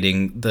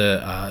updating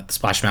the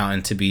Splash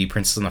Mountain to be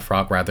Princess and the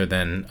Frog rather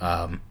than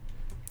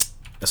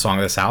the Song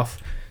of the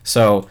South.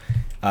 So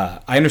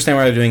I understand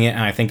why they're doing it,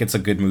 and I think it's a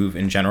good move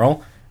in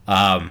general.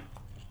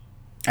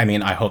 I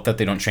mean, I hope that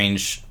they don't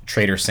change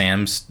Trader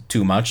Sam's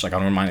too much. Like, I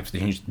don't mind if they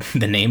change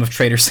the name of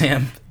Trader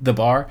Sam, the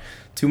bar,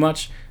 too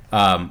much.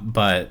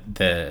 But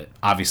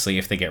obviously,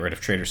 if they get rid of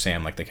Trader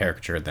Sam, like the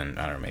caricature, then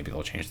I don't know, maybe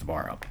they'll change the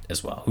bar up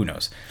as well. Who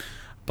knows?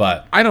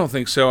 But I don't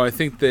think so. I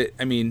think that,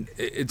 I mean,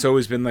 it's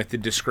always been like the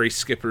disgraced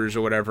skippers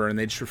or whatever, and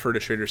they just refer to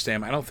Trader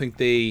Sam. I don't think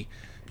they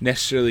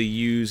necessarily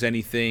use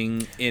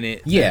anything in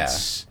it. Yeah.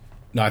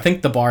 No, I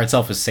think the bar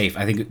itself is safe.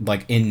 I think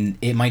like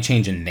it might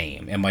change in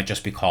name. It might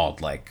just be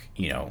called like,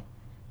 you know,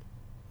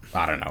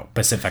 I don't know,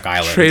 Pacific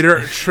Island.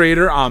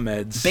 Trader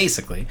Ahmed's.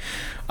 Basically.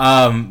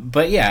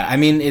 But yeah, I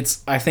mean,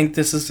 I think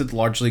this is a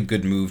largely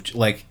good move.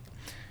 Like,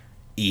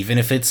 even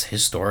if it's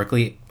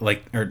historically,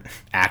 like, or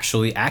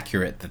actually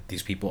accurate that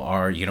these people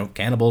are, you know,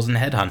 cannibals and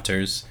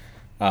headhunters,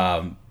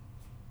 I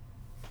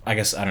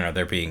guess, I don't know,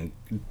 they're being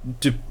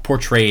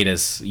portrayed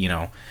as, you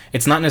know,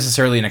 it's not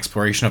necessarily an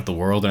exploration of the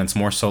world, and it's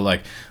more so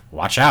like,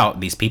 watch out,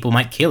 these people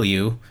might kill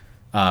you,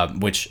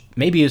 which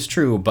maybe is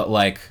true, but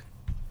like,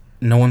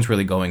 no one's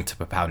really going to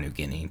Papua New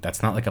Guinea.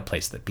 That's not like a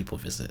place that people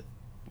visit.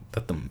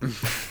 Let them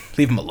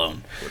leave them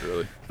alone.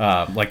 Literally.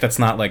 Like that's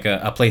not like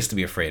a place to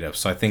be afraid of.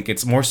 So I think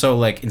it's more so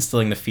like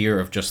instilling the fear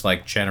of just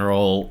like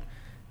general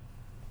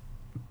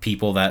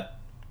people that,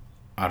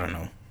 I don't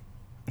know,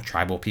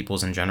 tribal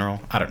peoples in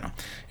general. I don't know.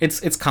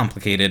 It's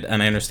complicated,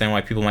 and I understand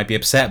why people might be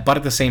upset. But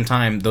at the same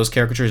time, those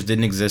caricatures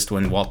didn't exist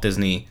when Walt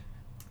Disney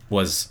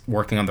was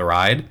working on the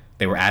ride.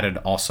 They were added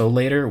also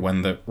later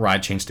when the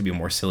ride changed to be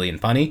more silly and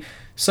funny.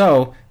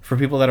 So for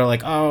people that are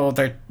like, oh,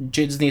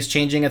 Disney's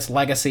changing its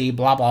legacy,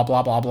 blah, blah,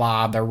 blah, blah,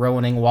 blah, they're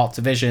ruining Walt's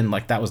vision.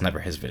 Like, that was never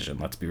his vision,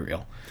 let's be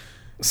real.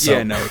 So,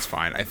 yeah, no, it's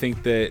fine. I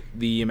think that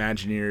the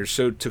Imagineers,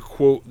 so to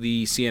quote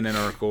the CNN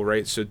article,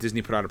 right, so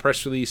Disney put out a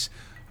press release,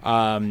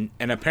 and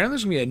apparently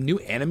there's going to be a new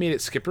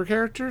animated Skipper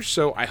character,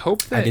 so I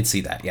hope that... I did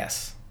see that,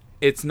 yes.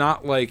 It's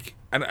not like...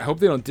 I hope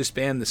they don't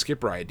disband the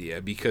Skipper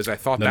idea, because I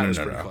thought that was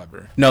pretty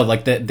clever. No,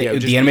 like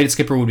the animated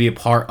Skipper would be a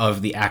part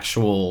of the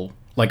actual...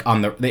 Like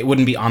it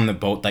wouldn't be on the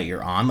boat that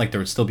you're on. Like there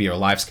would still be a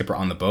live Skipper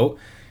on the boat,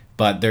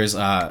 but there's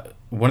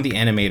one of the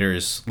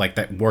animators like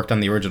that worked on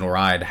the original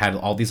ride had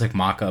all these like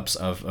mock-ups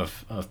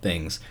of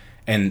things,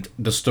 and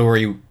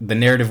the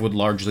narrative would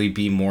largely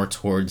be more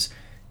towards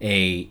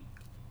a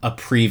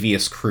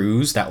previous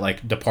cruise that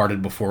like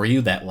departed before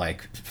you that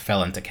like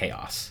fell into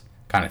chaos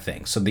kind of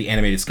thing. So the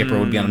animated Skipper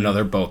would be on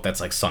another boat that's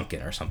like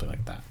sunken or something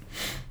like that.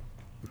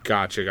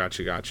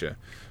 Gotcha.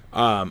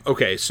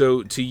 Okay,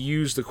 so to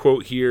use the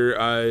quote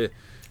here,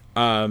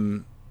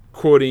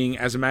 quoting,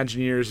 as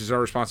Imagineers, it is our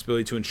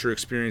responsibility to ensure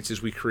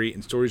experiences we create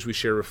and stories we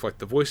share reflect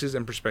the voices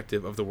and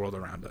perspective of the world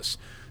around us,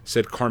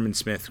 said Carmen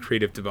Smith,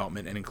 Creative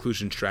Development and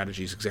Inclusion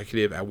Strategies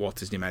Executive at Walt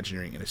Disney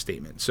Imagineering in a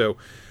statement. So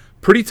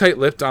pretty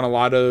tight-lipped on a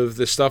lot of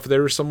the stuff.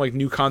 There was some like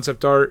new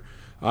concept art,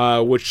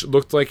 which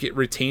looked like it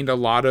retained a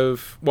lot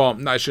of, well,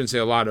 I shouldn't say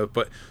a lot of,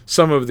 but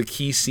some of the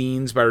key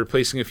scenes by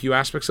replacing a few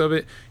aspects of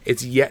it.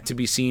 It's yet to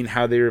be seen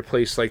how they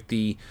replace like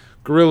the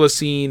gorilla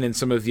scene and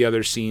some of the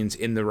other scenes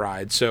in the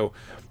ride. So,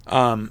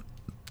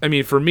 I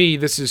mean, for me,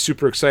 this is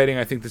super exciting.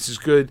 I think this is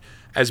good.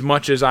 As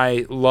much as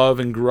I love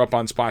and grew up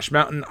on Splash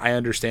Mountain, I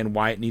understand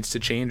why it needs to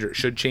change, or it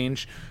should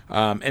change.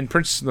 And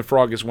Princess and the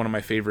Frog is one of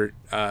my favorite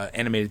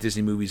animated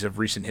Disney movies of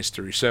recent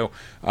history. So,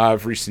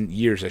 of recent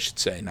years, I should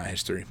say, not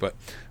history. But,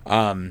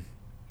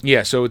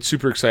 yeah, so it's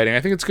super exciting. I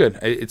think it's good.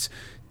 It's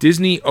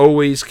Disney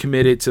always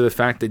committed to the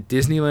fact that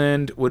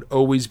Disneyland would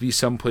always be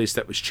someplace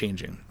that was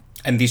changing.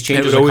 And these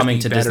changes are coming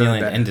to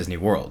Disneyland and Disney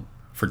World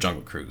for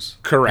Jungle Cruise.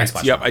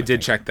 Correct. Yep, I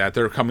did check that.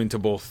 They're coming to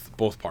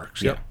both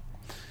parks. Yep.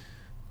 Yeah.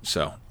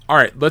 So, all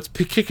right, let's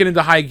kick it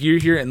into high gear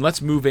here, and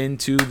let's move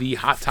into the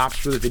hot tops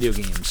for the video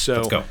games. So,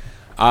 let's go.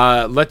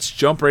 Let's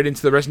jump right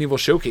into the Resident Evil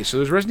Showcase. So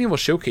there's Resident Evil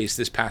Showcase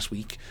this past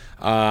week,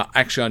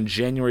 actually on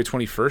January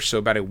 21st, so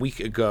about a week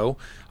ago.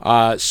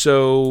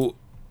 So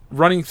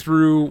running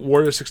through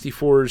Wario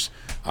 64's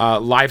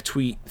live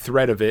tweet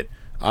thread of it,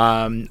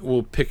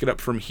 We'll pick it up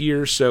from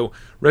here. So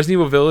Resident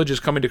Evil Village is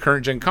coming to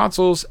current gen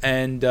consoles,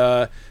 and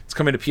it's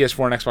coming to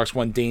PS4 and Xbox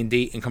One day and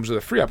date, and comes with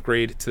a free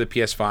upgrade to the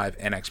PS5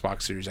 and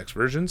Xbox Series X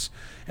versions,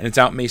 and it's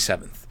out May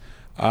 7th.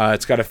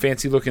 It's got a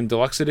fancy looking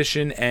deluxe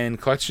edition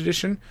and collector's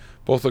edition.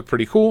 Both look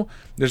pretty cool.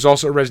 There's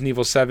also a Resident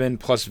Evil 7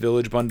 plus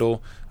Village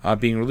bundle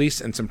being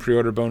released, and some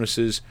pre-order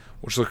bonuses,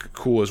 which look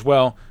cool as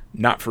well.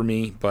 Not for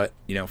me, but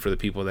for the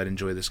people that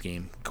enjoy this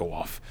game, go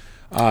off.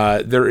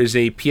 There is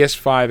a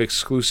PS5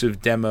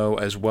 exclusive demo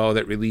as well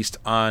that released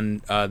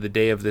on the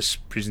day of this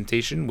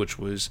presentation, which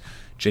was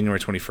January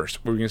 21st.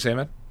 What were you going to say,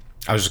 Matt?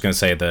 I was just going to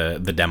say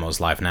the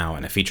demo's live now,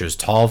 and it features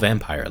tall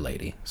vampire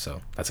lady,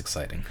 so that's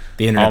exciting.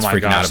 The internet's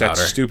freaking out about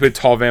her. Stupid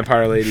tall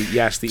vampire lady.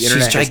 Yes, the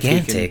internet She's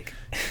gigantic.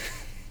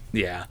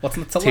 What's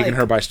not to taking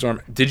her by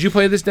storm. Did you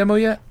play this demo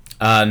yet?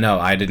 No,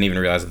 I didn't even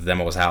realize that the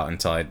demo was out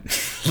until I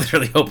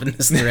literally opened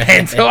this thread.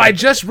 Until I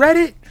just read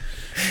it.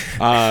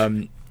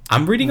 I'm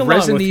reading along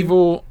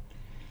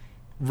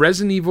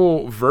Resident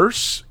Evil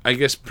Verse, I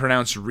guess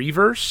pronounced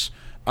Reverse,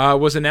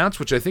 was announced,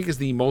 which I think is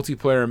the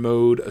multiplayer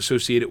mode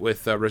associated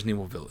with Resident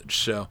Evil Village.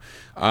 So,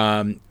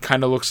 kind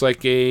of looks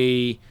like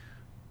a...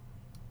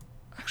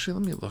 Actually,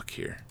 let me look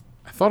here.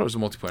 I thought it was a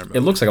multiplayer mode.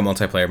 It looks like a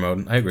multiplayer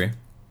mode. I agree.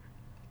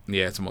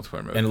 Yeah, it's a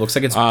multiplayer mode. And it looks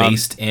like it's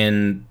based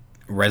in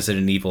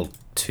Resident Evil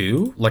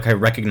 2. Like, I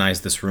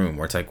recognize this room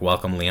where it's like,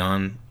 welcome,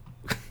 Leon,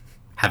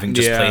 having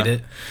just played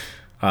it.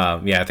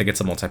 I think it's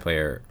a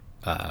multiplayer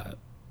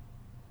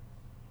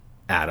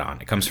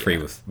add-on. It comes free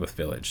with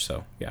Village,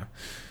 so, yeah.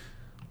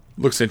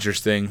 Looks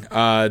interesting.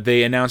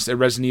 They announced a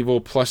Resident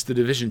Evil plus the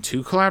Division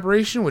 2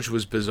 collaboration, which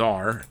was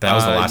bizarre. That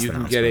was the last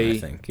announcement, I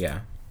think, yeah.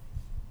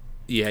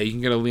 Yeah, you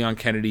can get a Leon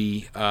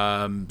Kennedy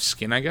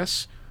skin, I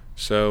guess.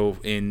 So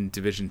in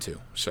Division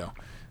 2. So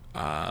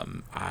I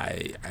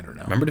don't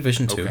know. Remember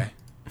Division 2? Okay.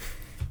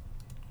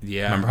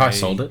 Yeah. Remember how I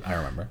sold it? I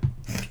remember.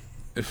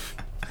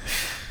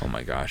 Oh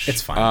my gosh.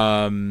 It's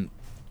fine.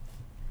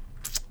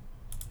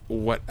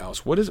 What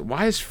else?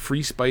 Why is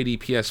Free Spidey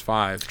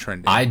PS5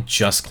 trending? I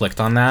just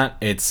clicked on that.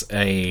 It's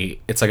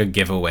like a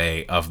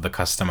giveaway of the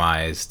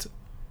customized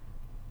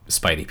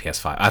Spidey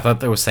PS5. I thought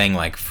they were saying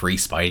like free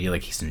Spidey,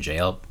 like he's in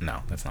jail.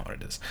 No, that's not what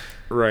it is.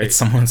 Right. It's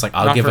someone's like,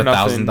 I'll give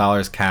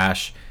 $1,000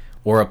 cash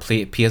or a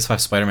PS5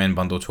 Spider-Man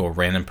bundle to a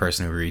random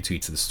person who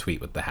retweets this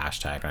tweet with the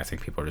hashtag. And I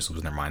think people are just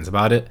losing their minds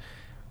about it.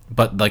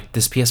 But like,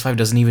 this PS5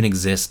 doesn't even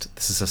exist.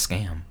 This is a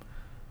scam.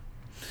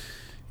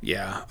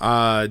 Yeah.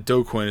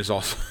 Dogecoin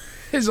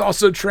is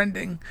also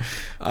trending.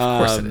 Of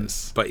course it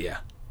is. But yeah.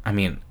 I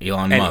mean,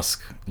 Elon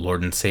Musk,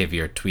 Lord and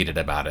Savior, tweeted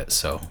about it,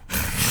 so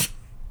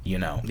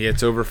Yeah,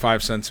 it's over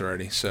 5 cents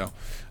already. So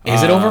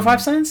is it over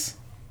 5 cents?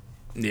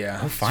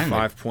 Yeah. Oh,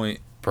 finally.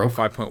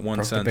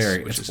 5.1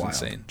 cents, which is wild.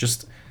 Insane.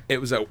 It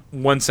was at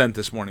 1 cent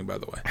this morning, by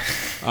the way.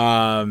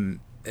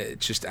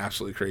 It's just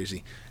absolutely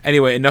crazy.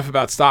 Anyway, enough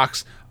about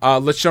stocks.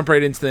 Let's jump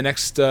right into the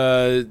next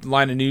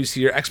line of news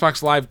here.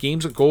 Xbox Live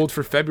Games with Gold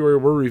for February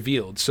were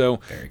revealed. So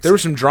there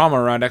was some drama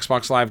around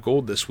Xbox Live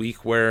Gold this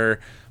week where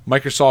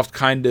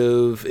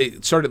Microsoft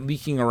it started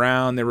leaking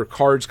around. There were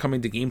cards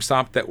coming to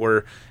GameStop that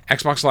were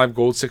Xbox Live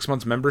Gold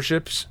 6-month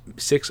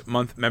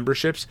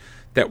memberships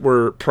that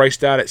were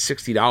priced out at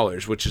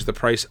 $60, which is the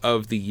price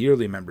of the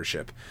yearly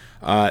membership.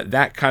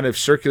 That kind of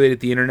circulated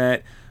the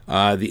internet.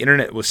 The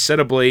internet was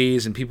set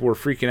ablaze, and people were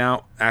freaking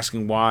out,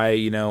 asking why,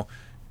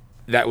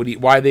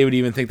 why they would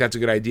even think that's a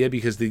good idea,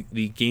 because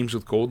the games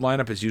with gold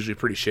lineup is usually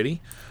pretty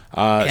shitty.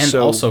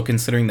 Also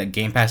considering that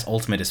Game Pass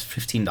Ultimate is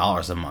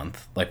 $15 a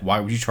month, like why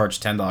would you charge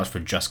 $10 for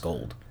just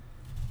gold?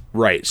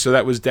 Right, so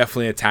that was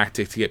definitely a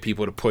tactic to get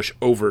people to push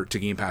over to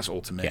Game Pass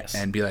Ultimate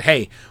and be like,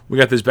 hey, we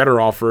got this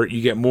better offer,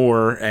 you get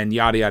more, and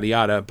yada, yada,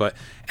 yada. But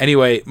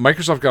anyway,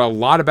 Microsoft got a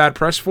lot of bad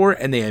press for it,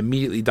 and they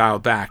immediately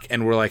dialed back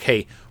and were like,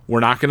 hey,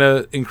 we're not going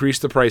to increase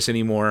the price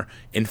anymore.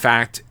 In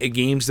fact,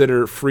 games that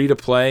are free to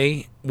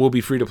play will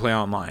be free to play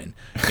online,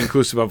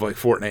 inclusive of like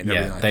Fortnite and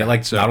everything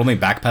like that. They not only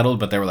backpedaled,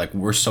 but they were like,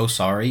 we're so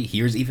sorry,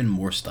 here's even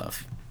more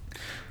stuff.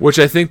 Which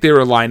I think they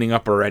were lining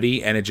up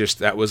already, and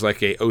that was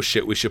like oh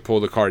shit, we should pull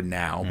the card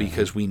now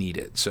because we need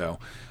it. So,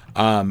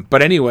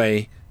 but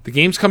anyway, the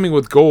games coming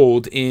with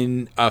gold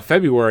in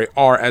February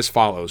are as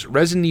follows: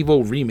 Resident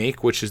Evil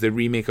Remake, which is the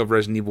remake of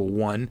Resident Evil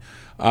 1,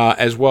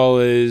 as well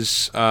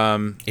as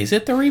is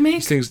it the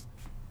remake?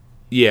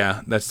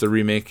 Yeah, that's the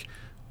remake.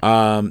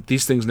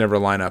 These things never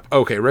line up.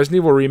 Okay,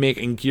 Resident Evil Remake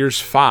and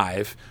Gears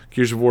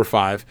of War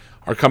 5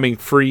 are coming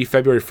free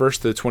February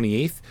 1st to the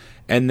 28th.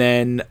 And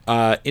then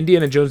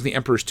Indiana Jones and the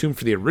Emperor's Tomb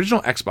for the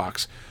original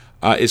Xbox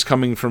is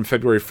coming from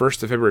February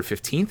 1st to February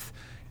 15th.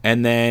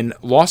 And then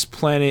Lost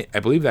Planet, I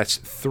believe that's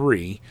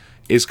 3,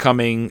 is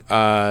coming,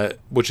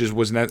 which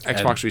was an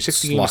Xbox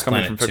 360 game, is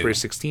coming from February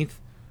 16th.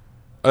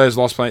 Oh, there's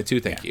Lost Planet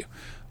 2, thank you.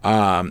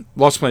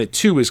 Lost Planet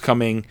 2 is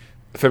coming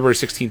February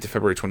 16th to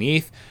February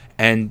 28th.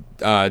 And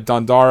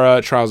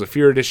Dandara Trials of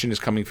Fear Edition is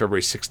coming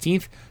February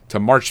 16th to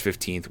March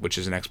 15th, which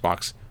is an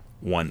Xbox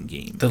One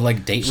game. The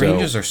date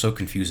ranges are so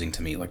confusing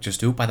to me. Like, just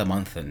do it by the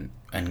month and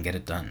get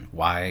it done.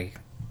 Why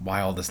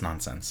all this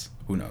nonsense?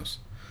 Who knows?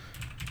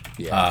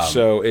 Yeah.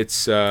 So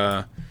it's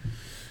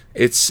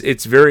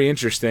it's very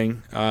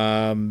interesting.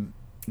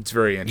 It's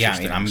very Yeah,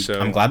 interesting. I mean, So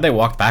I'm glad they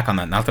walked back on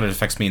that. Not that it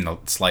affects me in the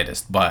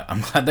slightest, but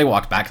I'm glad they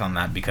walked back on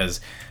that because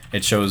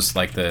it shows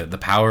like the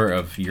power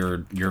of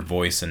your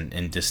voice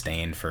and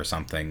disdain for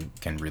something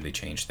can really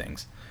change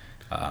things.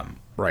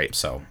 right.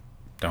 So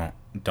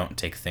don't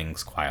take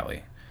things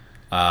quietly.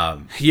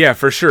 Yeah,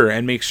 for sure,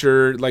 and make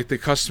sure like the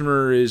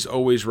customer is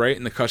always right,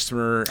 and the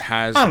customer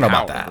has. I don't know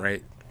power, about that.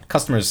 right?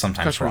 Customers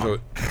sometimes Customers. wrong.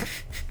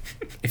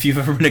 If you've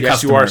ever been a Yes,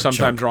 customer, you are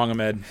sometimes wrong,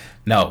 Ahmed.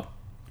 No,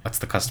 that's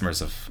the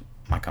customers of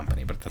my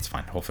company, but that's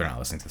fine. Hopefully, they're not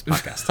listening to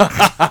this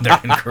podcast. They're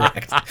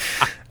incorrect.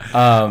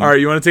 All right,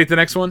 you want to take the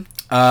next one?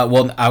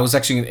 Well, I was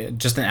actually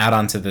just an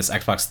add-on to this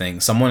Xbox thing.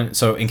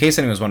 So in case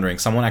anyone was wondering,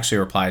 someone actually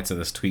replied to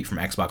this tweet from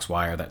Xbox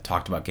Wire that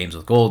talked about games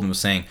with gold and was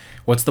saying,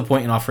 "What's the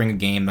point in offering a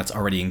game that's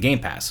already in Game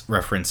Pass?"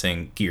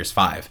 Referencing Gears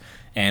 5.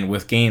 And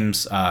with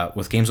games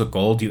with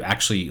gold, you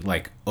actually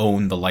like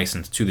own the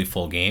license to the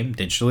full game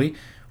digitally,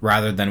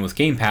 rather than with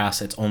Game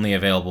Pass, it's only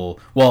available.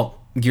 Well,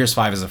 Gears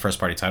 5 is a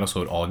first-party title,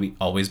 so it would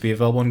always be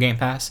available in Game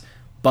Pass.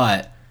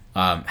 But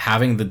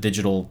having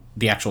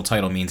the actual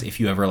title means if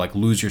you ever like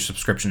lose your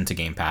subscription to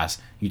Game Pass,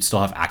 you'd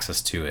still have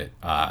access to it.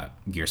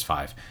 Gears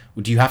 5.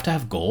 Do you have to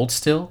have gold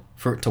still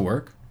for it to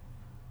work?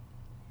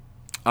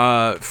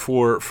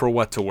 For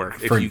what to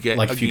work? If you get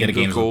a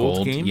game with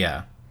gold game?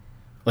 Yeah.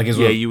 Like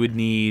you would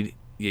need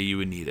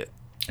it.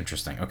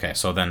 Interesting. Okay,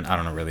 so then I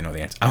don't really know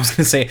the answer. I was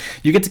gonna say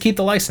you get to keep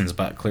the license,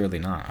 but clearly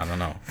not. I don't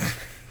know.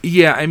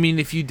 Yeah, I mean,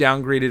 if you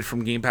downgraded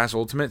from Game Pass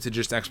Ultimate to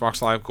just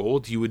Xbox Live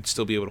Gold, you would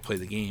still be able to play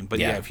the game. But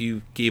yeah, if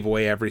you gave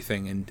away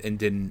everything and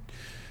didn't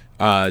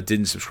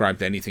subscribe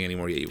to anything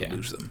anymore, you would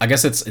lose them. I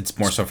guess it's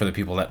more so for the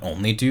people that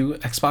only do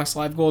Xbox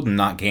Live Gold and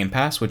not Game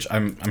Pass, which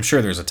I'm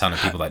sure there's a ton of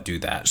people that do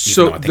that.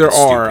 So there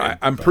are.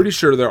 I'm pretty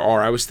sure there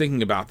are. I was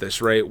thinking about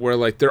this, right? Where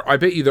like I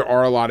bet you there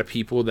are a lot of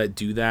people that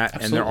do that,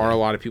 Absolutely. And there are a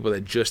lot of people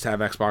that just have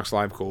Xbox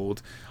Live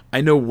Gold. I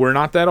know we're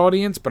not that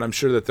audience, but I'm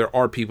sure that there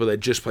are people that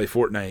just play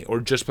Fortnite or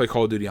just play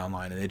Call of Duty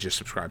Online, and they just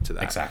subscribe to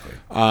that. Exactly.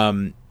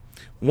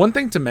 One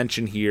thing to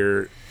mention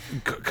here,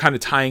 kind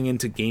of tying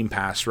into Game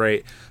Pass,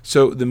 right?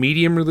 So the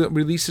Medium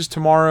releases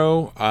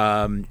tomorrow,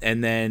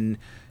 and then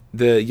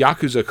the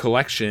Yakuza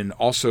Collection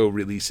also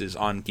releases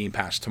on Game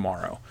Pass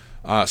tomorrow,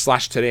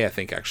 / today, I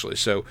think, actually.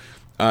 So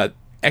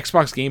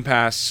Xbox Game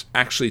Pass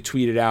actually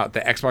tweeted out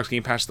that Xbox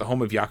Game Pass is the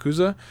home of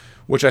Yakuza,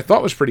 which I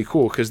thought was pretty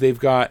cool because they've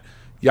got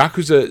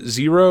Yakuza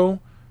 0,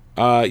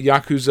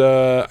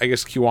 Yakuza, I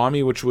guess,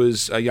 Kiwami, which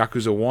was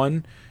Yakuza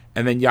 1,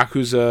 and then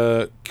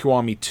Yakuza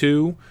Kiwami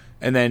 2,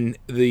 and then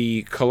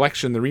the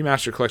collection, the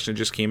remaster collection that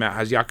just came out,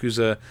 has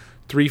Yakuza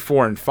 3,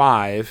 4, and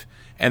 5,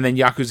 and then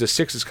Yakuza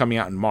 6 is coming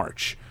out in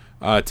March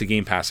to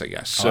Game Pass, I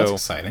guess. So that's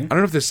exciting. I don't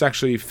know if this is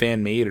actually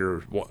fan-made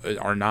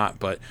or not,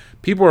 but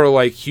people are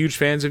like huge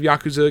fans of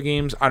Yakuza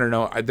games. I don't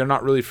know. They're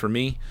not really for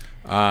me,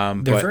 but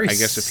I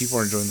guess if people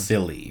are enjoying them.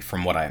 Silly,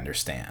 from what I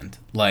understand.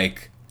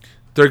 Like...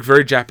 They're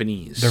very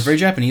Japanese. They're very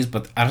Japanese,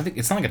 but I don't think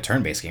it's not like a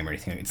turn-based game or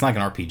anything. It's not like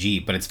an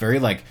RPG, but it's very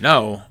like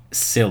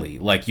silly.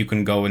 Like you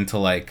can go into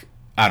like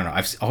I don't know.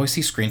 I always see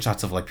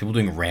screenshots of like people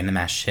doing random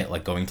ass shit,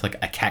 like going to like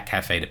a cat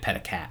cafe to pet a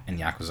cat in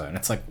Yakuza, and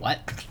it's like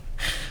what?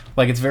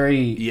 Like it's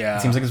very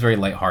It seems like it's very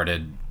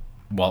lighthearted,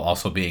 while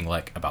also being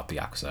like about the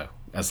Yakuza,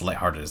 as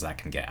lighthearted as that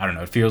can get. I don't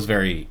know. It feels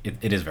very.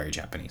 It is very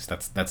Japanese.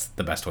 That's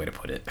the best way to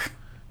put it.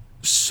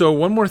 So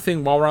one more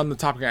thing while we're on the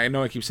topic, I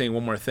know I keep saying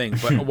one more thing,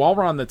 but while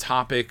we're on the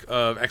topic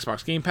of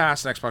Xbox Game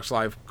Pass and Xbox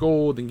Live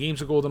Gold and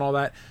Games of Gold and all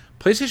that,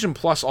 PlayStation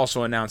Plus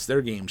also announced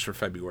their games for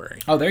February.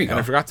 Oh, there you go. And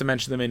I forgot to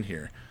mention them in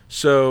here.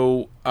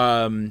 So,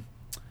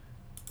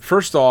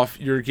 first off,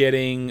 you're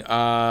getting,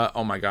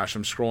 oh my gosh,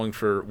 I'm scrolling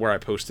for where I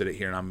posted it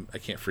here, and I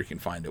can't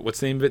freaking find it. What's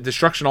the name of it?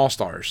 Destruction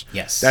All-Stars.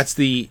 Yes. That's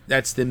the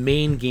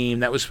main game.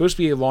 That was supposed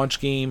to be a launch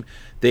game.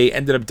 They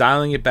ended up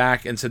dialing it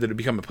back and said that it would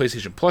become a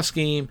PlayStation Plus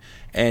game,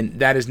 and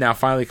that is now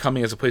finally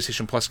coming as a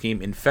PlayStation Plus game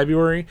in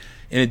February.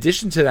 In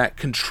addition to that,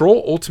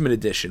 Control Ultimate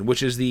Edition,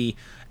 which is the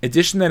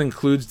edition that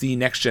includes the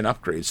next-gen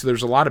upgrades. So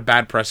there's a lot of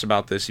bad press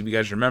about this. If you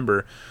guys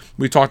remember,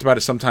 we talked about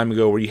it some time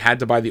ago where you had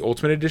to buy the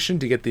Ultimate Edition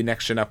to get the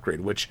next-gen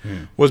upgrade, which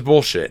was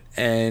bullshit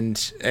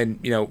and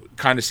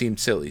kind of seemed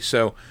silly.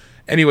 So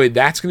anyway,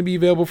 that's going to be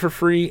available for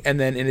free. And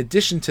then in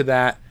addition to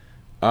that,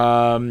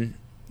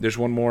 there's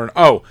one more.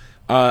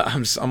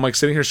 I'm like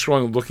sitting here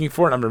scrolling, looking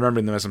for it. I'm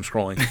remembering them as I'm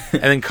scrolling.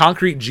 And then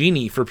Concrete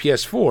Genie for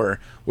PS4,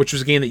 which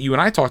was a game that you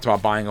and I talked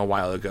about buying a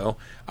while ago.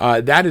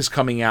 That is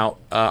coming out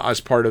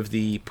as part of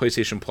the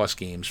PlayStation Plus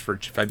games for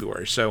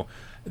February. So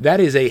that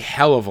is a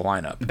hell of a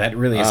lineup. That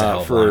really is a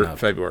hell of a lineup. For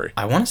February.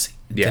 I want to see.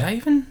 Yeah.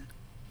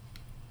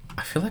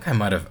 I feel like I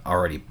might have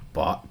already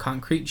bought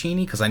Concrete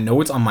Genie because I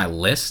know it's on my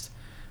list,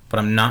 but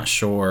I'm not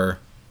sure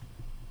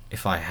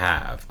if I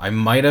have. I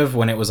might have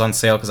when it was on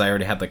sale because I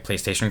already had like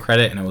PlayStation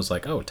credit and it was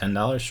like, oh,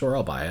 $10, sure,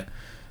 I'll buy it.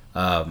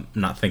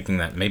 Not thinking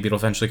that maybe it'll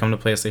eventually come to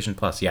PlayStation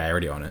Plus. Yeah, I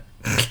already own it.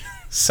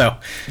 So,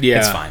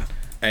 it's fine.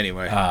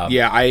 Anyway,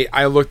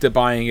 I looked at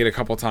buying it a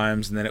couple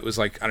times and then it was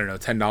like, I don't know,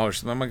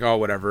 $10. I'm like, oh,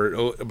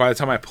 whatever. By the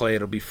time I play,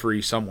 it'll be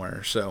free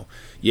somewhere. So,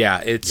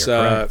 yeah, it's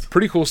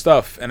pretty cool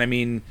stuff. And I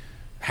mean,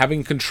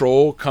 having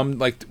Control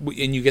come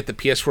and you get the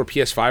PS4,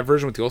 PS5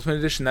 version with the Ultimate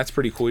Edition. That's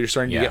pretty cool. You're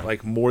starting to get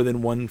like more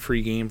than one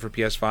free game for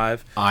PS5.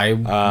 I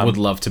would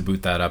love to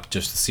boot that up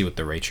just to see what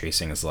the ray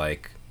tracing is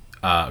like,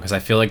 because I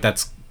feel like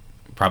that's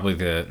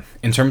probably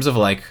in terms of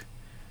like,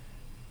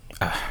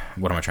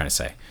 what am I trying to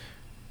say?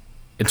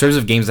 In terms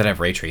of games that have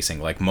ray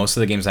tracing, like most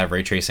of the games that have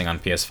ray tracing on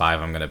PS5,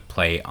 I'm gonna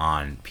play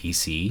on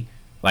PC.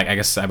 Like, I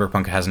guess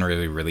Cyberpunk hasn't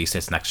really released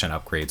its next-gen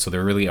upgrade, so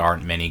there really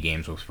aren't many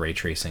games with ray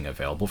tracing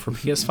available for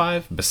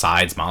PS5,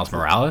 besides Miles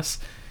Morales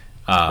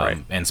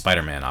and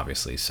Spider-Man,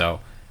 obviously. So,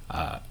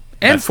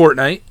 and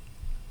Fortnite.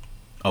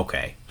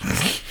 Okay.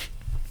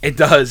 It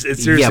does. It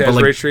seriously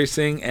has ray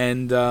tracing.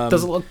 And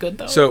does it look good,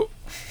 though? So,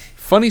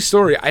 funny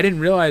story, I didn't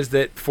realize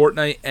that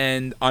Fortnite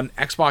and on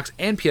Xbox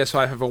and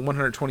PS5 have a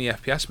 120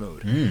 FPS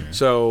mode.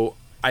 So,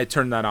 I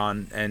turned that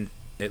on, and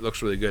it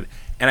looks really good.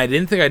 And I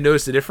didn't think I'd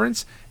noticed the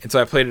difference until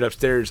I played it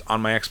upstairs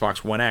on my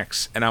Xbox One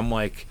X, and I'm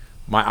like,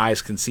 my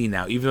eyes can see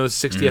now. Even though it's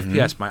 60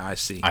 FPS, my eyes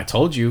see. I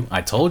told you.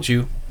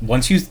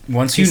 Once you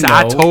know.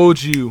 I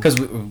told you. Because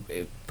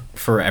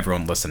for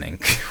everyone listening,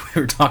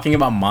 we were talking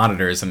about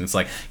monitors, and it's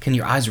like, can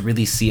your eyes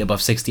really see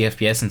above 60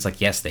 FPS? And it's like,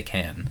 yes, they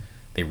can.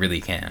 They really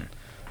can.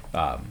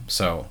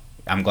 So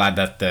I'm glad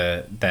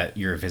that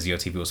your Vizio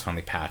TV was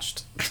finally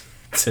patched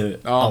to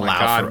allow my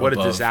God, for what a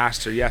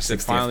disaster. Yes,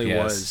 it finally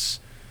FPS. was.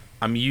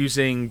 I'm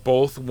using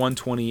both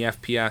 120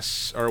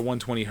 FPS or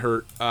 120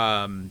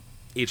 Hz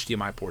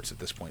HDMI ports at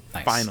this point.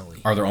 Nice. Finally.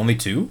 Are there only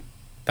two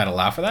that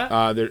allow for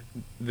that?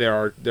 There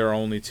are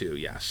only two.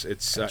 Yes,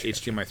 it's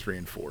HDMI 3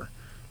 and 4,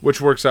 which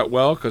works out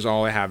well because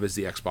all I have is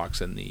the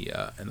Xbox and the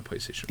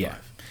PlayStation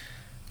 5.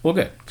 Well,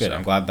 good. So,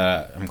 I'm glad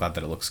that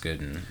it looks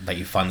good and that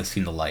you've finally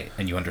seen the light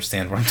and you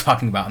understand what I'm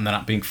talking about and they're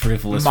not being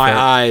frivolous. My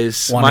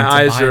eyes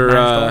are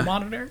a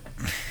monitor.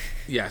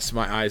 Yes,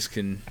 my eyes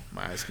can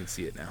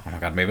see it now. Oh my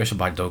God, maybe I should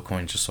buy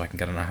Dogecoin just so I can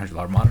get a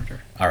 $900 monitor.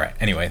 All right.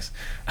 Anyways,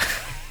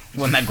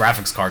 when that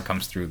graphics card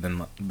comes through,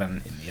 then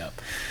hit me up.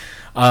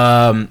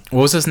 What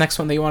was this next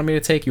one that you wanted me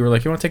to take? You were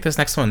like, you want to take this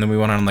next one? And then we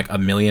went on like a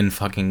million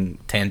fucking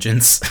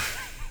tangents.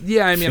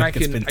 Yeah, I mean, I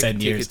can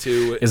take it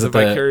to the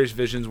Vicarious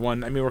Visions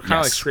one. I mean, we're kind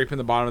of like scraping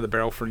the bottom of the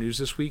barrel for news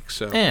this week,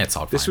 so it's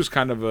all fine. This was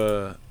kind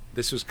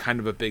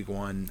of a big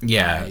one.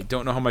 Yeah, I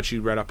don't know how much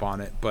you read up on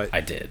it, but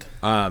I did.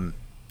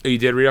 You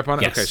did read up on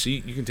it? Yes. Okay, so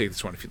you can take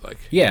this one if you'd like.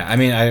 Yeah, I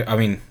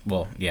mean,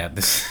 well, yeah,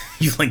 this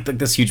you linked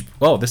this huge.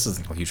 Well, this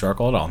isn't a huge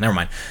article at all. Never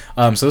mind.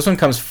 So this one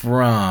comes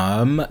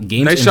from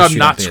Games. Nice job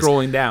not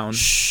scrolling down.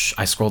 Shh,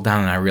 I scrolled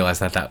down and I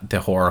realized that the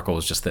whole article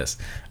was just this.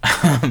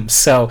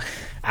 So,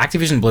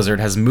 Activision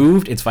Blizzard has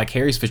moved its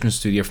Vicarious Visions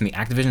studio from the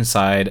Activision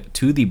side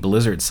to the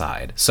Blizzard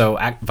side. So,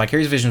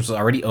 Vicarious Visions was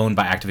already owned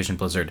by Activision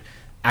Blizzard.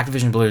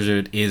 Activision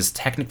Blizzard is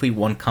technically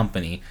one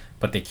company,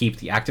 but they keep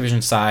the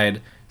Activision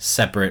side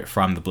separate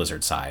from the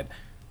Blizzard side,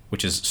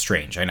 which is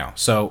strange, I know.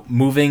 So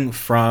moving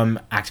from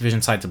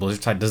Activision side to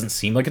Blizzard side doesn't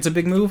seem like it's a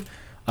big move.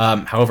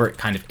 However, it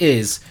kind of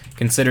is,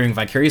 considering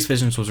Vicarious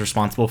Visions was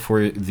responsible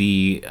for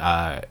the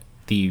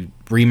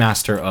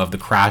remaster of the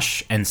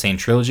Crash N. Sane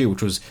trilogy,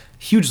 which was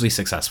hugely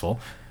successful,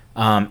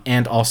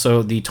 and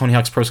also the Tony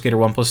Hawk's Pro Skater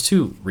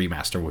 1+2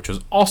 remaster, which was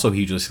also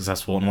hugely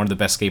successful and one of the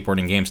best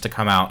skateboarding games to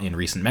come out in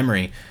recent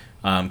memory.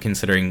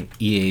 Considering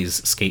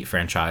EA's Skate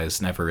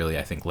franchise never really,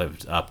 I think,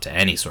 lived up to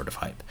any sort of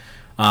hype.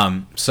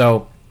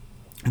 So,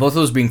 both of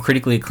those being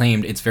critically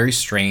acclaimed, it's very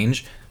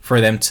strange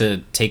for them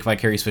to take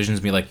Vicarious Visions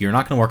and be like, you're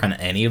not going to work on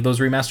any of those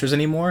remasters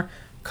anymore,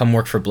 come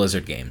work for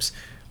Blizzard games.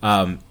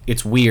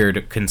 It's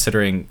weird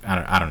considering,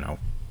 I don't know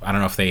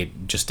if they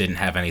just didn't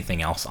have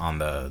anything else on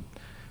the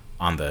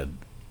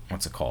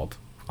what's it called?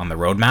 On the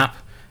roadmap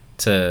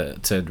to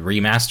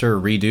remaster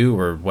or redo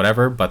or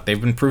whatever, but they've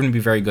been proven to be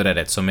very good at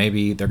it, so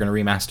maybe they're going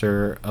to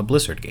remaster a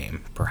Blizzard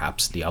game,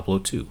 perhaps Diablo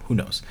 2, who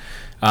knows.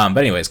 But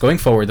anyways, going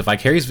forward, the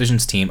Vicarious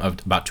Visions team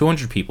of about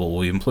 200 people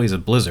will be employees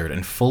of Blizzard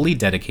and fully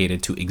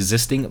dedicated to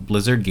existing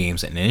Blizzard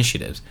games and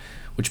initiatives,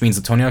 which means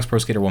the Tony Hawk's Pro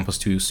Skater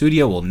 1+2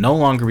 studio will no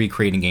longer be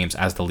creating games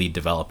as the lead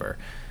developer.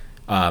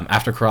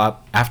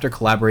 After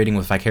collaborating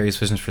with Vicarious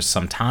Visions for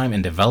some time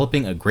and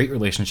developing a great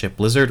relationship,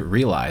 Blizzard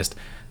realized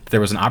there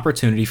was an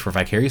opportunity for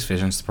Vicarious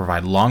Visions to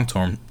provide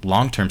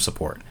long-term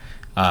support.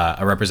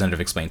 A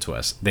representative explained to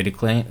us. They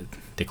declined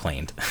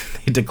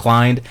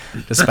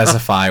to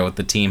specify what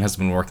the team has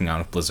been working on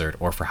with Blizzard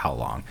or for how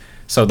long.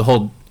 So the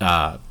whole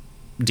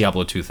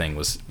Diablo 2 thing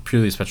was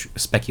purely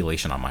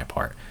speculation on my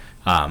part.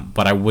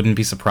 But I wouldn't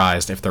be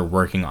surprised if they're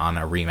working on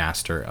a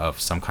remaster of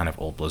some kind of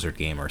old Blizzard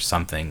game or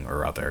something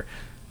or other,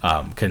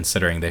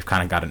 considering they've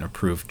kind of got an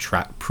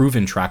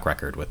proven track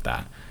record with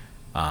that.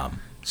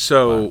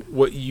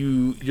 What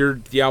your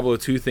Diablo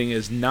 2 thing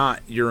is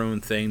not your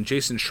own thing.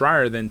 Jason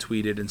Schreier then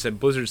tweeted and said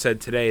Blizzard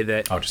said today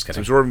that just it's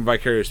absorbing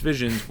Vicarious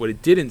Visions. What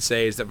it didn't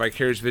say is that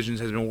Vicarious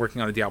Visions has been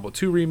working on a Diablo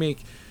 2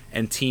 remake,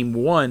 and Team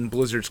 1,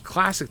 Blizzard's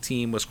classic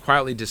team, was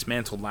quietly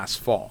dismantled last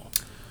fall.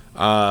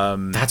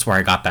 That's where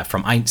I got that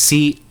from. I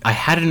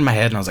had it in my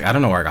head and I was like, I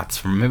don't know where I got this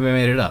from. Maybe I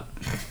made it up.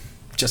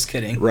 Just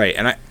kidding. Right,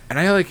 and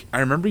I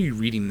remember you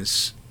reading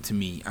this to to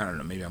me. I don't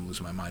know, maybe I'm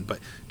losing my mind. But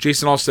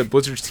Jason also said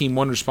Blizzard's Team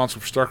 1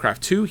 responsible for StarCraft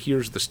 2,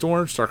 Heroes of the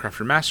Storm,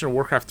 StarCraft Remastered, and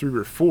Warcraft 3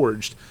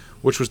 Reforged,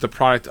 which was the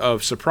product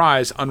of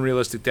surprise,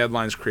 unrealistic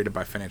deadlines created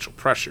by financial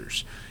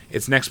pressures.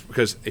 It's next,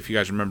 because if you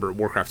guys remember,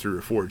 Warcraft 3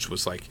 Reforged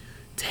was like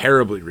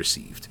terribly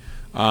received.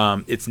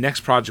 Its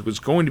next project was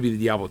going to be the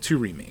Diablo 2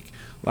 remake.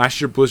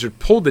 Last year, Blizzard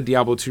pulled the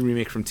Diablo 2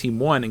 remake from Team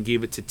 1 and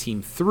gave it to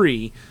Team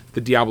 3,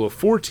 the Diablo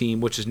 4 team,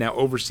 which is now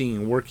overseeing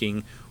and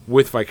working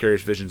with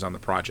Vicarious Visions on the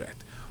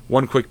project.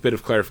 One quick bit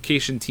of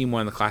clarification, Team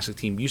 1 and the Classic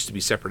team used to be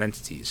separate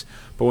entities,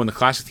 but when the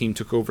Classic team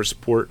took over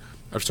support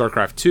of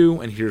StarCraft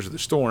 2 and Heroes of the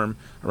Storm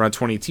around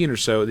 2018 or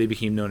so, they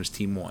became known as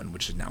Team 1,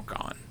 which is now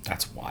gone.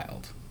 That's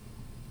wild.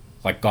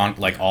 Like gone,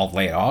 like all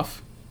laid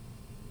off?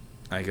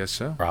 I guess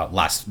so. Or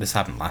this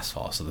happened last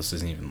fall, so this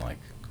isn't even like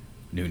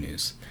new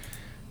news.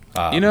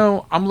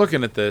 I'm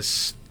looking at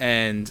this,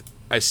 and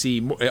I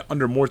see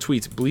under more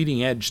tweets,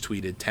 Bleeding Edge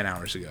tweeted 10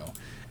 hours ago.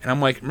 And I'm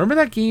like, remember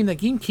that game? That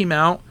game came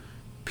out,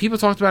 people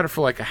talked about it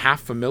for like a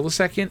half a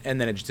millisecond,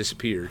 and then it just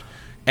disappeared.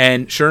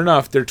 And sure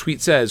enough, their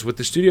tweet says, with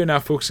the studio now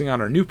focusing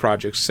on our new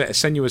projects,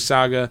 Senua's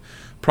Saga,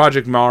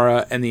 Project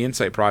Mara, and the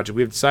Insight Project,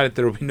 we have decided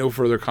there will be no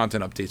further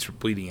content updates for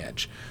Bleeding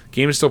Edge. The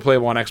game is still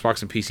playable on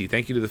Xbox and PC.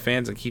 Thank you to the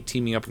fans, and keep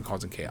teaming up and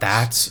causing chaos.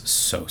 That's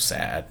so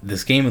sad.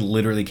 This game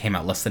literally came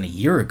out less than a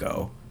year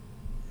ago.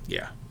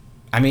 Yeah.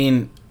 I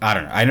mean, I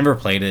don't know. I never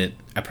played it.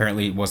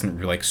 Apparently, it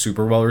wasn't like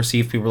super well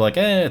received. People were like,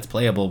 it's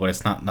playable, but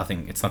it's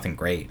nothing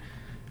great.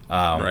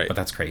 Right. But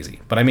that's crazy.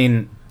 But I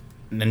mean,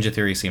 Ninja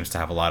Theory seems to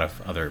have a lot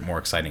of other more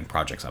exciting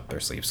projects up their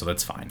sleeve, so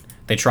that's fine.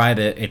 They tried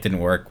it. It didn't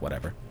work.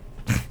 Whatever.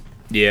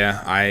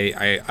 Yeah, I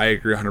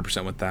agree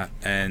 100% with that.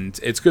 And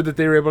it's good that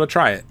they were able to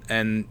try it.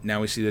 And now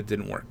we see that it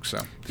didn't work.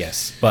 So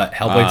yes, but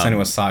Hellblade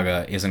Senua's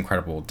Saga is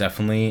incredible.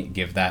 Definitely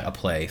give that a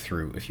play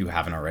through if you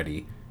haven't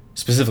already.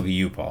 Specifically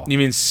you, Paul. You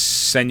mean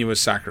Senua's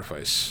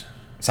Sacrifice?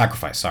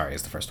 Sacrifice, sorry,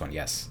 is the first one.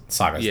 Yes,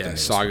 Saga's the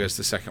newest Saga one. is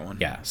the second one.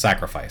 Yeah,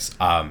 Sacrifice.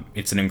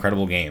 It's an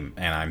incredible game,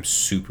 and I'm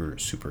super,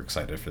 super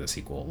excited for the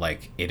sequel.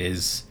 Like, it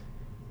is...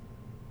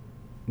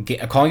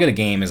 calling it a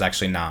game is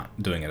actually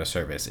not doing it a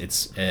service.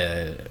 It's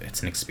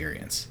an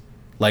experience.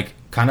 Like,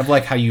 kind of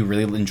like how you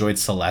really enjoyed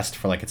Celeste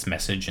for, like, its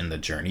message and the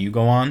journey you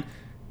go on.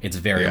 It's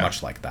very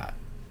much like that,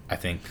 I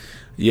think.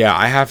 Yeah,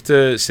 I have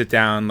to sit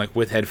down, like,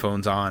 with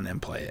headphones on and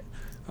play it.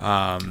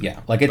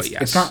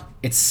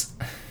 It's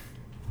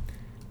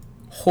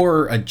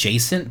horror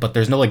adjacent, but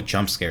there's no like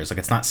jump scares. Like,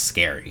 it's not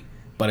scary,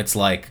 but it's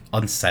like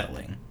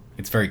unsettling.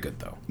 It's very good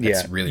though.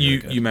 It's really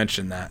good. You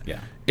mentioned that. Yeah.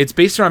 It's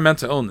based around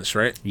mental illness,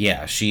 right?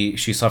 Yeah, she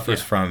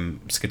suffers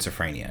from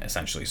schizophrenia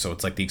essentially. So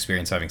it's like the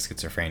experience of having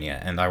schizophrenia.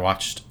 And I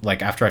watched,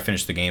 like, after I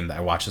finished the game,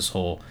 I watched this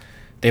whole.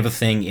 They have a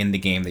thing in the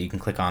game that you can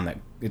click on that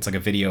it's like a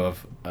video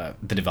of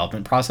the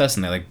development process,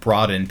 and they like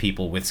brought in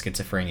people with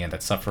schizophrenia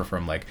that suffer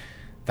from like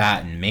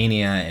that and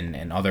mania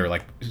and other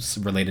like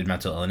related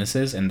mental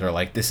illnesses, and they're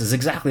like, this is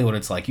exactly what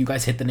it's like. You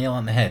guys hit the nail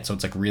on the head. So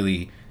it's like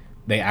really,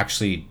 they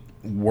actually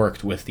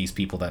worked with these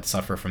people that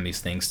suffer from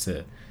these things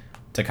to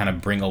kind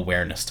of bring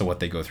awareness to what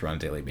they go through on a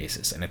daily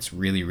basis, and it's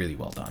really, really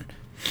well done.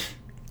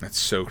 That's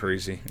so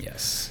crazy.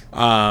 Yes.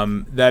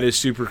 That is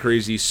super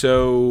crazy.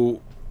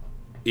 So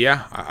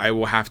yeah, I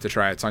will have to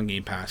try it. It's on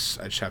Game Pass.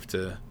 I just have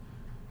to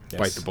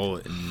bite the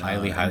bullet and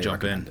highly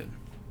jump recommended.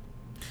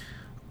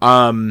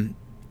 In.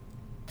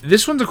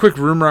 This one's a quick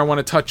rumor I want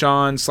to touch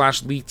on,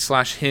 /leaked,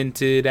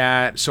 /hinted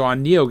at. So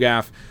on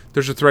NeoGAF,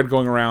 there's a thread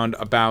going around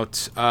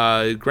about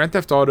Grand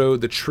Theft Auto,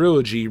 the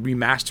trilogy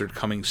remastered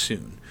coming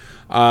soon.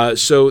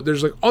 So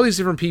there's like all these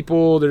different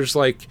people. There's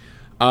like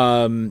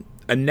a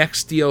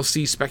next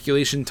DLC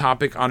speculation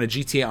topic on a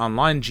GTA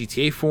Online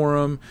GTA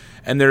forum.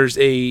 And there's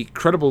a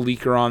credible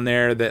leaker on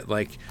there that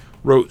like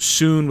wrote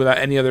soon without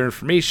any other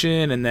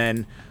information. And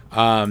then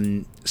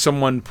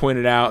someone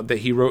pointed out that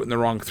he wrote in the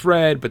wrong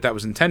thread, but that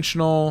was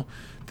intentional.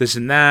 This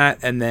and that,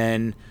 and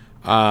then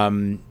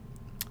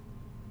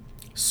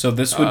so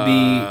this would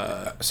be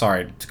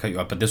sorry to cut you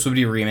up, but this would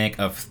be a remake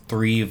of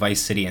 3, Vice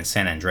City, and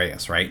San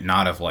Andreas, right?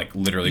 Not of like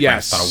literally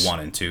Grand Theft Auto 1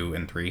 and 2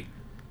 and 3.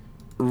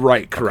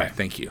 Right, correct. Okay.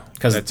 Thank you.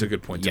 Because that's a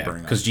good point to bring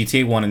up. Because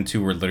GTA 1 and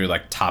 2 were literally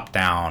like top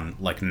down,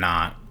 like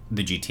not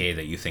the GTA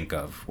that you think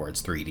of where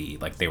it's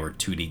 3D. Like they were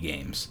 2D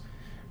games.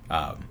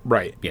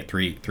 Right. Yeah,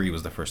 3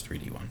 was the first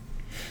 3D one.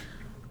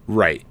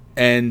 Right.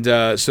 And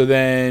so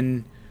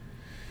then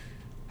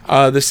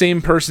the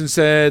same person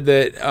said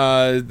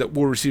that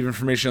we'll receive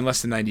information in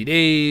less than 90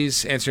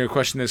 days, answering a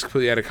question that's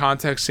completely out of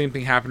context. Same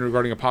thing happened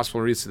regarding a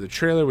possible release of the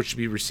trailer, which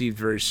we should receive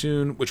very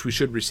soon.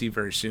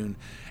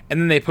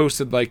 And then they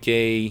posted like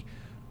a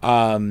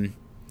 2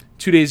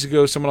 days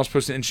ago, someone else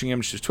posted an interesting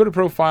image to his Twitter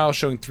profile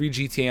showing 3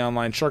 GTA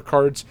Online shark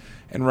cards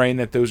and writing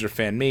that those are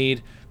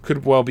fan-made.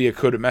 Could well be a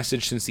coded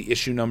message since the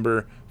issue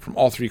number from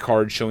all 3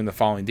 cards showing the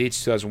following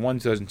dates: 2001,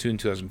 2002, and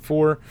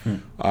 2004.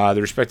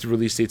 The respective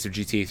release dates of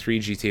GTA 3,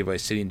 GTA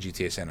Vice City, and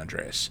GTA San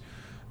Andreas.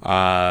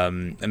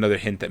 Another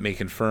hint that may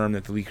confirm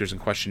that the leakers in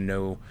question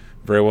know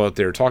very well what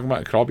they were talking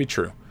about. It could all be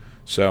true.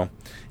 So,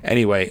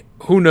 anyway,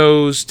 who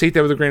knows? Take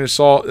that with a grain of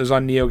salt. It was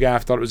on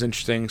NeoGAF. Thought it was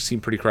interesting.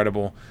 Seemed pretty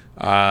credible.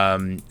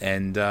 And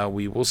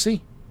we will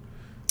see.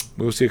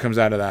 We will see what comes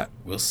out of that.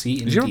 We'll see.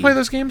 Did you ever play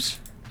those games?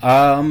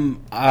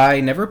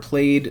 I never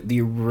played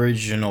the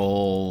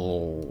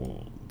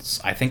original.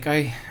 I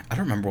don't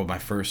remember what my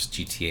first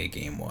GTA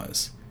game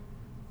was.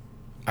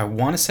 I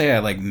want to say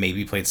I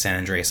maybe played San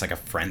Andreas a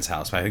friend's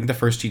house, but I think the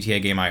first GTA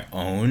game I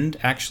owned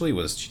actually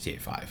was GTA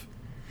 5.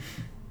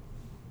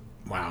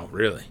 Wow,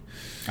 really?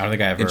 I don't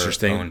think I ever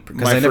owned,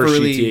 because my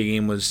first GTA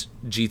game was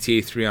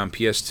GTA 3 on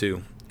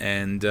PS2,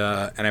 and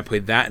I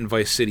played that in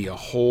Vice City a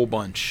whole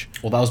bunch.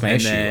 Well, that was my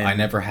issue. I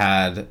never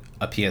had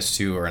a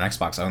PS2 or an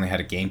Xbox. I only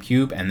had a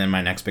GameCube, and then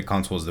my next big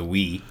console was the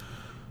Wii.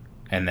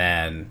 And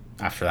then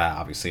after that,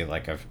 obviously,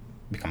 I've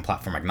become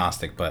platform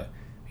agnostic, but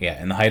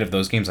yeah, in the height of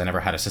those games, I never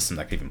had a system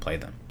that could even play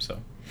them.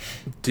 So,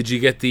 did you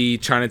get the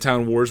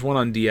Chinatown Wars one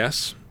on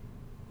DS?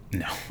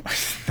 No, I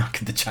did not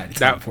get the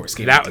Chinatown Wars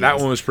game. That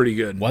one was pretty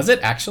good. Was it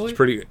actually? It's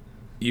pretty good.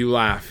 You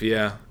laugh,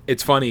 yeah.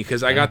 It's funny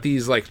because I got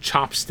these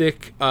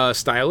chopstick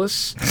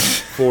stylus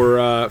for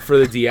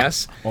the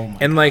DS,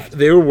 and God.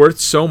 They were worth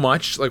so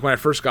much. When I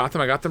first got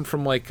them, I got them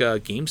from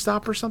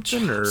GameStop or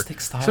something, or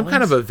some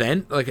kind of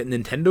event, like a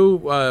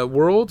Nintendo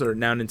World or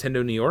now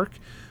Nintendo New York.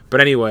 But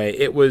anyway,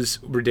 it was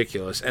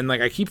ridiculous, and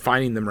I keep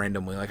finding them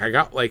randomly. I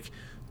got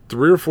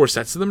 3 or 4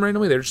 sets of them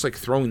randomly. They're just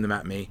throwing them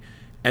at me,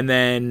 and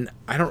then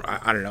I don't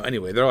know.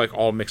 Anyway, they're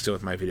all mixed in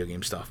with my video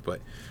game stuff.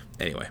 But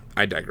anyway,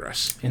 I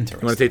digress.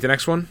 Interesting. You want to take the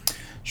next one?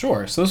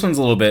 Sure. So this one's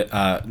a little bit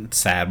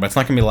sad, but it's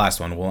not gonna be the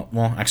last one.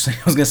 Well, actually,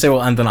 I was gonna say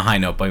we'll end on a high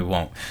note, but we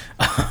won't.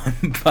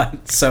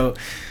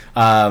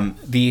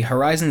 The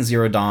Horizon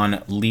Zero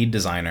Dawn lead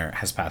designer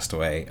has passed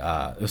away.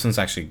 This one's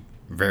actually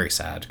very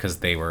sad because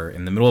they were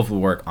in the middle of the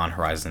work on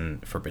Horizon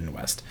Forbidden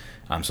West.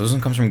 So this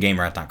one comes from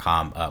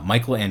GameRat.com.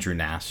 Michael Andrew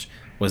Nash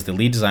was the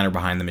lead designer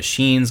behind the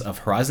machines of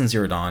Horizon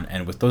Zero Dawn,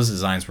 and with those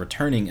designs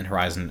returning in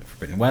Horizon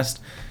Forbidden West,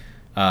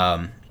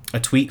 a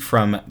tweet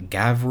from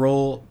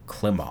Gavril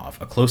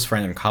Klimov, a close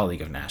friend and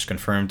colleague of Nash,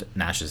 confirmed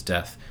Nash's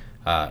death.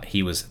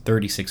 He was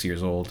 36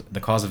 years old. The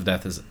cause of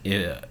death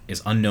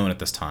is unknown at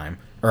this time,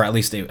 or at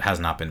least it has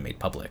not been made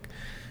public.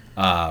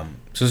 So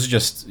this is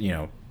just,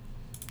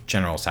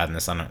 general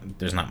sadness.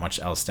 There's not much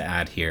else to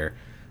add here.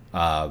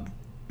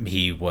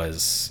 He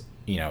was,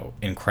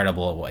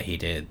 incredible at what he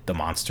did. The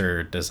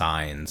monster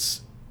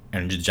designs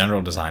and the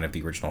general design of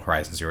the original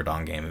Horizon Zero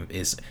Dawn game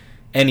is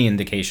any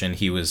indication.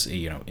 He was,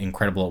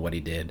 incredible at what he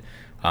did.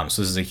 So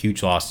this is a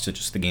huge loss to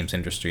just the games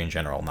industry in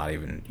general, not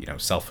even,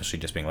 selfishly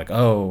just being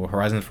oh,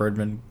 Horizon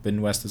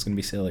Forbidden West is going to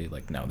be silly.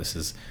 No, this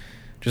is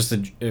just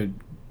a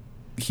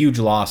huge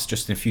loss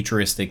just in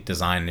futuristic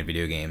design in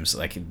video games.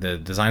 The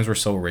designs were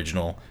so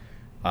original.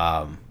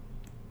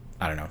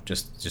 I don't know,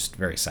 just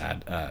very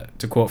sad.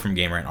 To quote from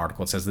Gamer, an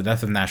article, it says, "The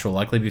death of Nash will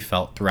likely be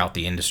felt throughout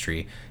the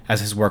industry, as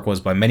his work was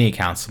by many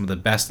accounts some of the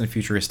best in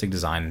futuristic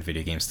design in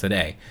video games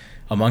today.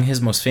 Among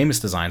his most famous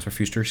designs were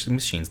futuristic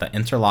machines that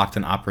interlocked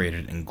and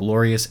operated in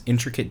glorious,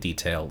 intricate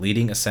detail,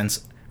 lending a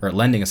sense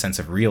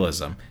of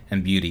realism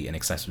and beauty in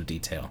excessive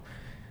detail.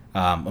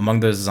 Among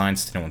those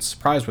designs, to no one's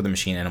surprise, were the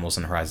machine animals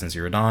in Horizon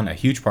Zero Dawn, a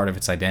huge part of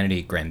its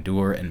identity,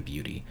 grandeur, and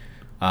beauty."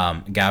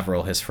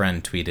 Gavril, his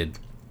friend, tweeted,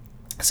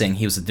 saying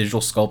he was a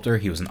digital sculptor,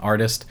 he was an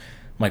artist,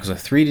 Mike was a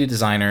 3D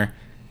designer,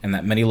 and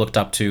that many looked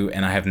up to,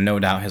 and I have no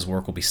doubt his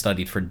work will be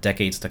studied for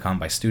decades to come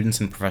by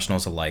students and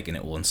professionals alike, and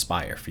it will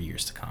inspire for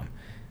years to come.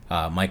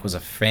 Mike was a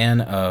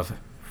fan of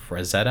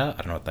Frazetta, I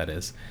don't know what that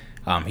is.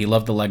 He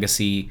loved the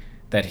legacy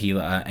that he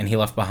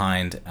left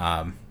behind,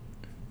 and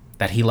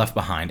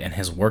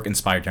his work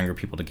inspired younger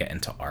people to get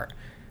into art.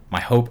 My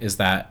hope is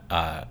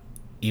that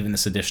even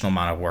this additional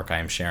amount of work I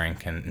am sharing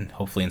can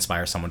hopefully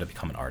inspire someone to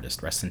become an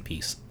artist. Rest in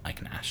peace,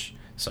 Mike Nash.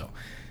 So,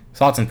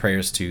 thoughts and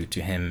prayers to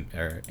him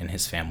and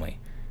his family.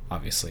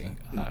 Obviously,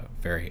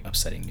 very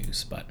upsetting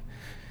news, but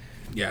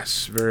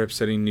yes, very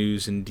upsetting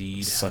news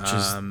indeed. Such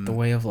is the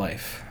way of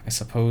life, I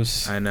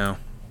suppose. I know.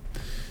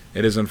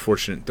 It is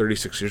unfortunate.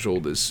 36 years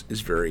old is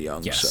very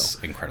young. Yes, so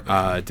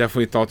incredibly.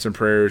 Definitely thoughts and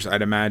prayers.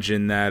 I'd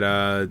imagine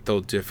that they'll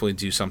definitely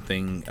do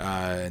something,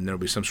 and there'll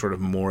be some sort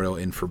of memorial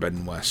in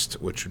Forbidden West,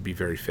 which would be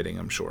very fitting,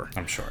 I'm sure.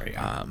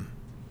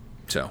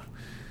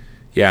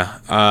 Yeah.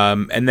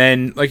 And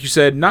then, like you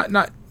said,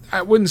 not.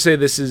 I wouldn't say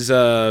this is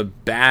a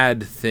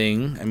bad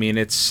thing. I mean,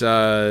 it's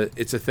a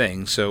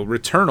thing. So,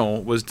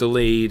 Returnal was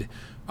delayed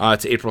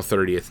to April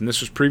 30th, and this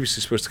was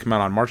previously supposed to come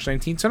out on March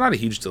 19th, so not a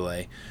huge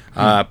delay.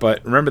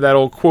 But remember that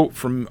old quote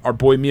from our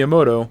boy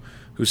Miyamoto,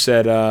 who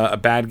said, "A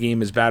bad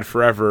game is bad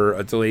forever.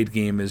 A delayed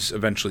game is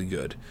eventually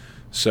good."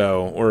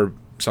 So, or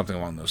something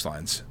along those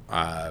lines.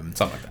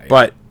 Something like that. Yeah.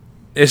 But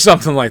it's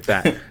something like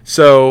that.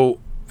 So.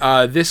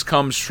 This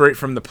comes straight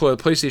from the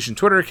PlayStation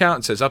Twitter account.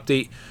 It says,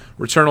 "Update.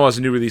 Returnal has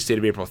a new release date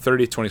of April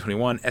 30th,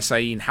 2021.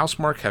 SIE and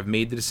Housemarque have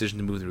made the decision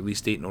to move the release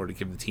date in order to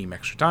give the team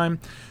extra time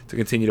to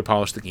continue to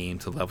polish the game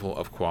to the level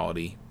of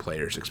quality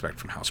players expect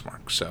from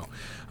Housemarque." So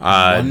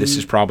this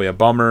is probably a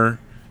bummer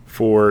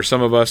for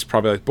some of us,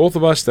 probably like both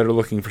of us, that are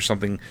looking for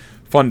something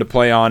fun to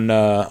play on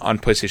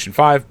PlayStation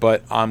 5.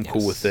 But I'm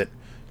cool with it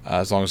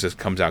as long as it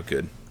comes out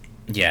good.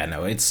 Yeah,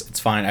 no, it's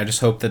fine. I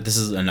just hope that this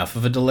is enough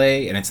of a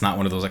delay, and it's not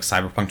one of those like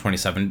Cyberpunk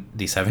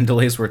 2077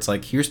 delays where it's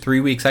like, here's 3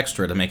 weeks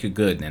extra to make it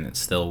good, and it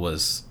still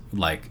was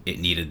like it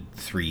needed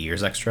 3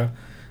 years extra.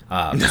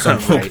 So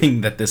I'm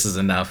hoping that this is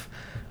enough,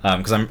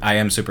 because I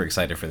am super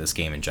excited for this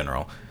game in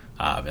general.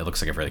 It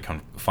looks like a really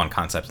fun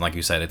concept, and like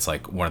you said, it's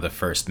like one of the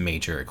first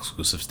major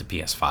exclusives to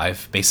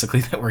PS5,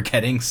 basically, that we're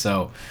getting.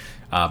 So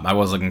I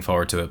was looking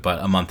forward to it,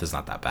 but a month is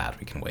not that bad.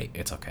 We can wait.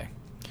 It's okay.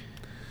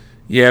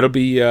 Yeah, it'll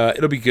be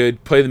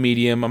good. Play the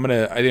medium.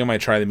 I think I might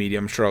try the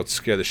medium. I'm sure it'll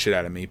scare the shit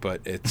out of me, but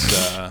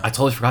it's. I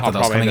totally forgot that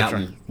was coming out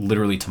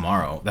literally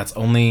tomorrow. It's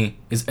on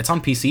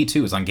PC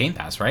too. It's on Game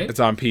Pass, right? It's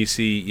on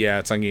PC. Yeah,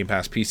 it's on Game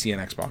Pass, PC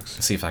and Xbox.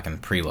 Let's see if I can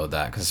preload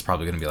that, because it's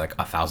probably going to be like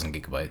 1,000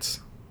 gigabytes.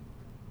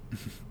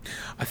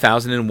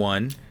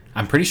 1,001.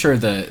 I'm pretty sure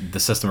the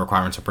system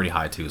requirements are pretty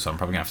high too, so I'm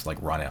probably gonna have to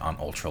like run it on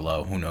ultra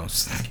low. Who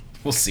knows?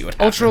 We'll see what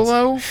happens. Ultra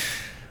low.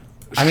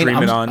 Stream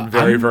it on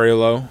very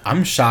low.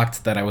 I'm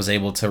shocked that I was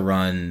able to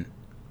run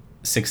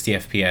 60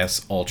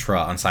 FPS ultra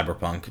on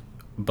Cyberpunk,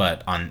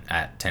 but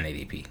at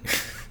 1080p.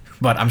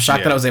 But I'm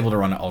shocked that I was able to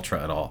run it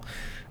ultra at all.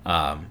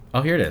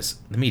 Here it is.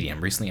 The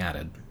medium recently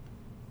added.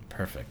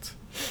 Perfect.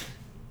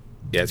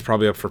 Yeah, it's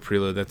probably up for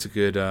preload. That's a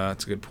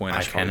good point.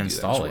 I can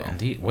install it.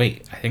 Indeed.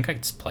 Wait, I think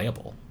it's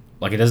playable.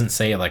 Like, it doesn't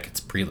say like it's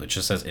preload. It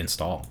just says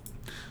install.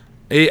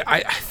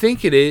 I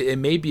think it is. It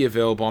may be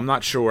available. I'm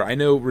not sure. I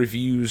know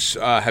reviews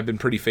have been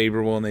pretty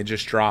favorable, and they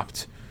just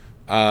dropped.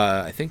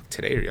 I think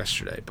today or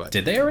yesterday. But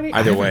did they already?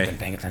 Either way, I haven't been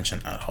paying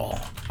attention at all.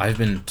 I've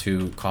been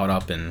too caught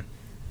up in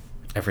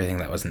everything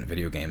that wasn't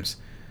video games.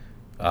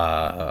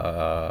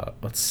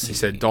 Let's see. He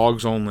said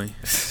dogs only.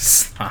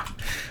 Stop.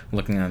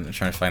 Looking on,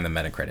 trying to find the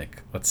Metacritic.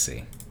 Let's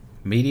see.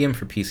 Medium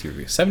for PC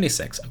review.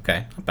 76.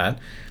 Okay, not bad.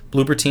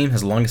 Bloober Team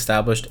has long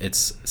established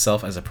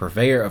itself as a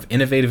purveyor of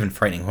innovative and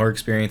frightening horror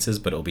experiences,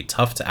 but it will be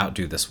tough to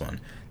outdo this one.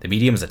 The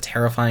Medium is a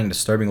terrifying,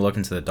 disturbing look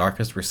into the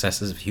darkest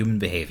recesses of human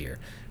behavior,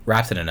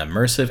 wrapped in an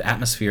immersive,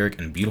 atmospheric,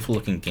 and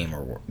beautiful-looking game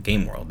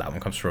world. That one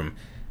comes from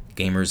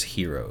Gamers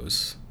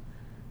Heroes.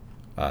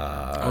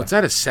 It's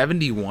at a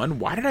 71.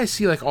 Why did I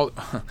see like all?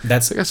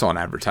 That's I think I saw an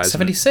advertisement.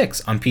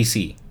 76 on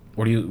PC.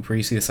 Where do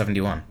you see the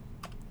 71?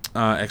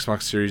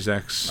 Xbox Series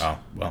X. Oh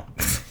well.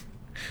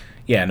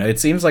 Yeah, no. It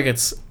seems like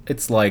it's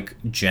like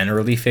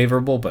generally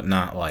favorable, but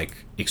not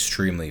like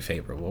extremely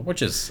favorable,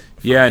 which is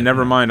fine. Yeah.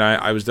 Never mind.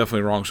 I was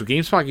definitely wrong. So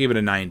GameSpot gave it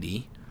a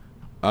 90.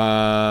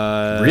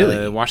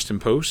 Really? Washington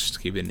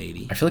Post gave it an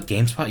 80. I feel like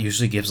GameSpot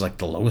usually gives like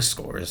the lowest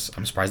scores.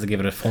 I'm surprised they gave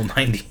it a full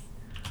 90.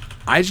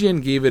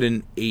 IGN gave it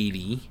an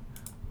 80.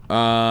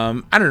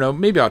 I don't know.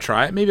 Maybe I'll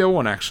try it. Maybe I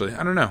won't actually.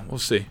 I don't know. We'll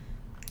see.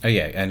 Oh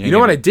yeah, and you know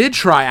what I did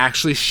try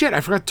actually? Shit,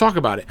 I forgot to talk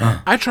about it.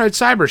 I tried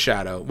Cyber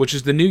Shadow, which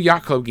is the new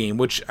Yacht Club game,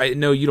 which I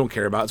know you don't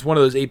care about. It's one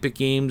of those 8-bit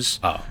games.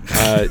 Oh,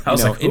 I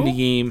was like, indie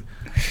game.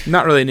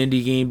 Not really an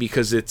indie game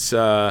because it's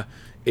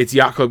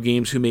Yacht Club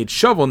Games who made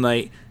Shovel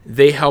Knight.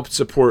 They helped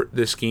support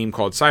this game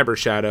called Cyber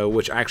Shadow,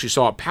 which I actually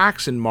saw at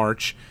PAX in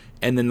March,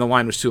 and then the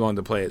line was too long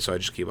to play it, so I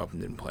just gave up and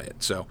didn't play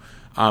it. So,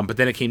 but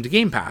then it came to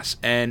Game Pass,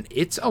 and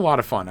it's a lot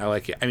of fun. I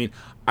like it. I mean,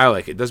 I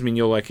like it. Doesn't mean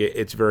you'll like it.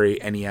 It's very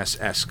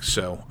NES-esque,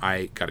 so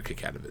I got a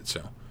kick out of it.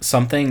 So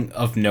something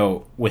of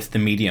note with the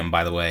Medium,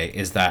 by the way,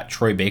 is that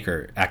Troy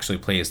Baker actually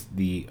plays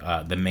the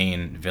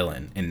main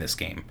villain in this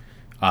game.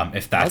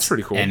 If that's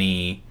pretty cool.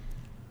 Any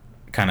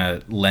kind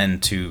of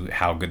lend to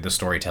how good the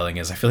storytelling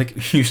is. I feel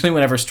like usually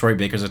whenever Troy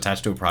Baker's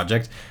attached to a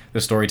project, the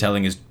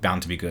storytelling is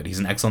bound to be good. He's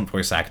an excellent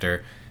voice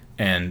actor,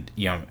 and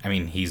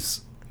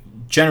he's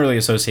generally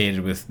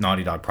associated with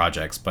Naughty Dog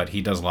projects, but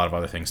he does a lot of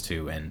other things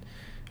too, and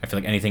I feel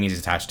like anything he's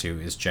attached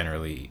to is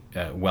generally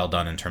well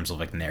done in terms of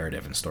like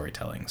narrative and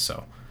storytelling.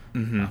 So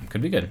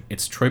could be good.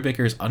 It's Troy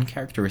Baker's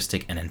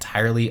uncharacteristic and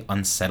entirely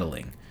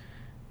unsettling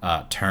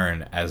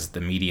turn as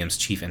the Medium's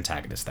chief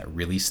antagonist that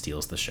really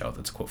steals the show.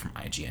 That's a quote from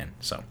IGN.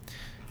 So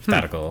if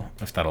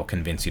that'll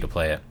convince you to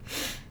play it.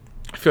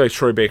 I feel like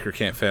Troy Baker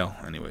can't fail.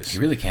 Anyways, he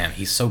really can.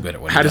 He's so good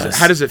at what he does.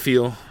 How does it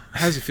feel?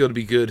 How does it feel to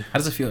be good? How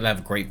does it feel to have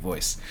a great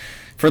voice?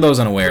 For those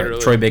unaware,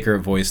 literally. Troy Baker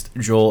voiced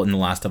Joel in The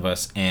Last of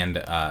Us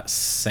and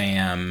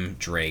Sam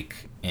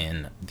Drake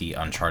in the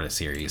Uncharted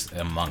series,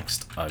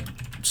 amongst a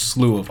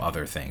slew of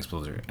other things.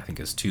 Those are, I think,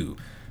 his two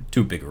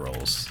big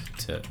roles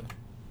to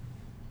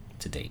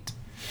date.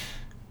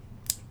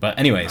 But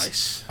anyways,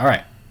 nice. All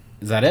right,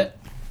 is that it?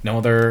 No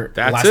other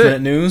last it.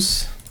 minute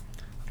news?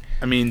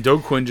 I mean,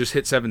 Doge Coin just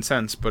hit 7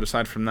 cents, but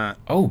aside from that,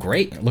 oh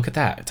great! Look at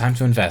that. Time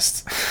to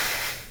invest.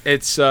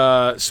 It's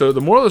so the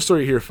moral of the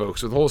story here,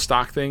 folks, with the whole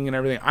stock thing and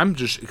everything, I'm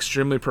just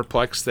extremely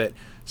perplexed that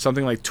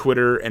something like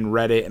Twitter and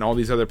Reddit and all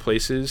these other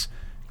places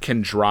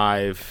can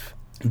drive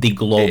the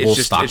global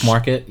stock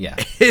market. Yeah,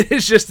 it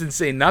is just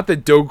insane. Not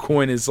that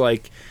Dogecoin is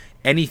like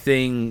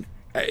anything.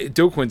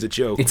 Dogecoin's a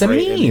joke. It's a meme.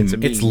 I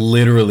mean, it's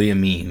literally a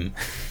meme.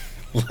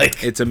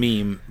 Like it's a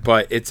meme,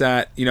 but it's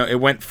at it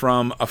went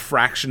from a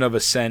fraction of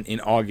a cent in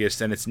August,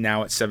 and it's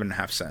now at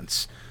 7.5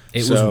 cents.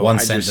 It was 1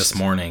 cent this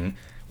morning.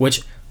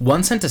 Which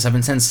 1 cent to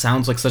 7 cents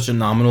sounds like such a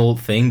nominal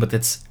thing, but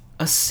it's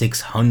a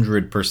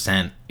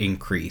 600%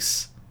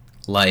 increase.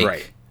 Like,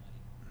 Right.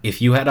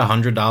 if you had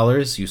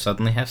 $100, you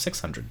suddenly have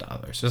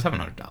 $600 or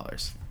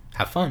 $700.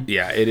 Have fun.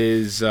 Yeah, it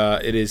is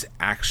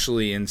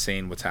actually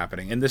insane what's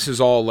happening. And this is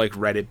all like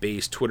Reddit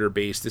based, Twitter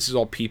based. This is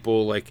all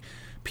people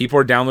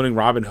are downloading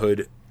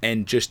Robinhood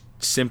and just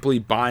simply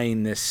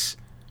buying this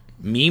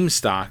meme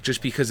stock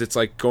just because it's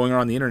like going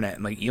around the internet,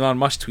 and like Elon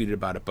Musk tweeted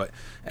about it. But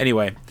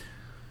anyway,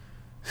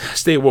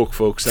 stay woke,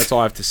 folks. That's all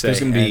I have to say.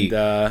 There's going to be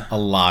a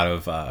lot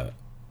of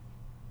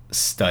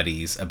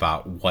studies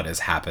about what has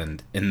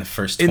happened in the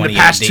first in 28 the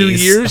past 2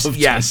 days years. of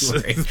Yes.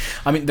 January.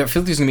 I mean, there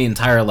feels there's going to be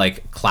entire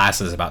like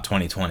classes about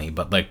 2020,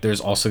 but like there's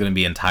also going to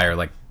be entire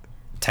like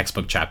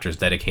textbook chapters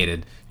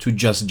dedicated to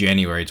just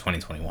January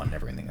 2021 and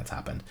everything that's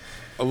happened.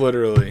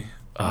 Literally.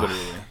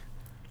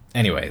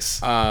 Anyways,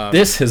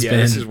 this has been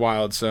this is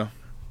wild. So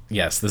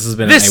yes, this has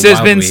been this a has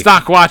wild been week.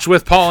 Stock Watch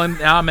with Paul and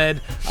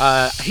Ahmed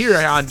here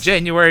on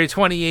January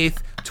 28th.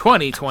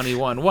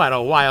 2021. What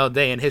a wild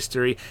day in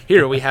history.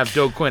 Here we have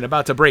Joe Quinn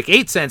about to break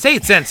 8 cents.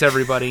 8 cents,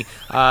 everybody.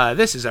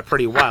 This is a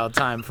pretty wild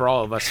time for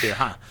all of us here,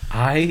 huh?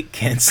 I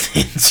can't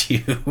stand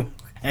you.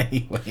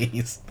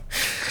 Anyways,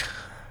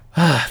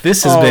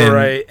 this has All been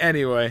right.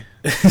 Anyway,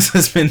 this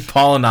has been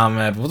Paul and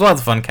Ahmed with All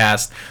the Fun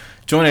Cast.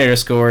 Join our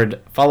Discord,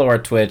 follow our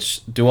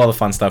Twitch, do all the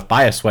fun stuff.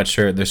 Buy a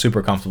sweatshirt; they're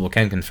super comfortable.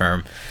 Can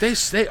confirm.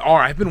 they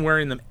are. I've been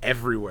wearing them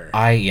everywhere.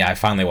 I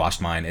finally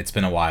washed mine. It's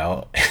been a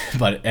while,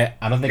 but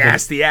I don't think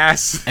Nasty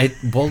ass.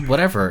 well,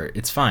 whatever.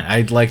 It's fine.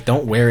 I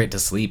don't wear it to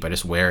sleep. I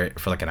just wear it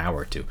for like an hour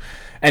or two.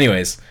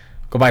 Anyways,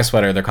 go buy a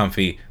sweater. They're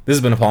comfy. This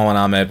has been Paul and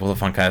Ahmed with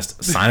the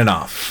Funcast signing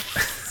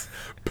off.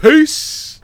 Peace.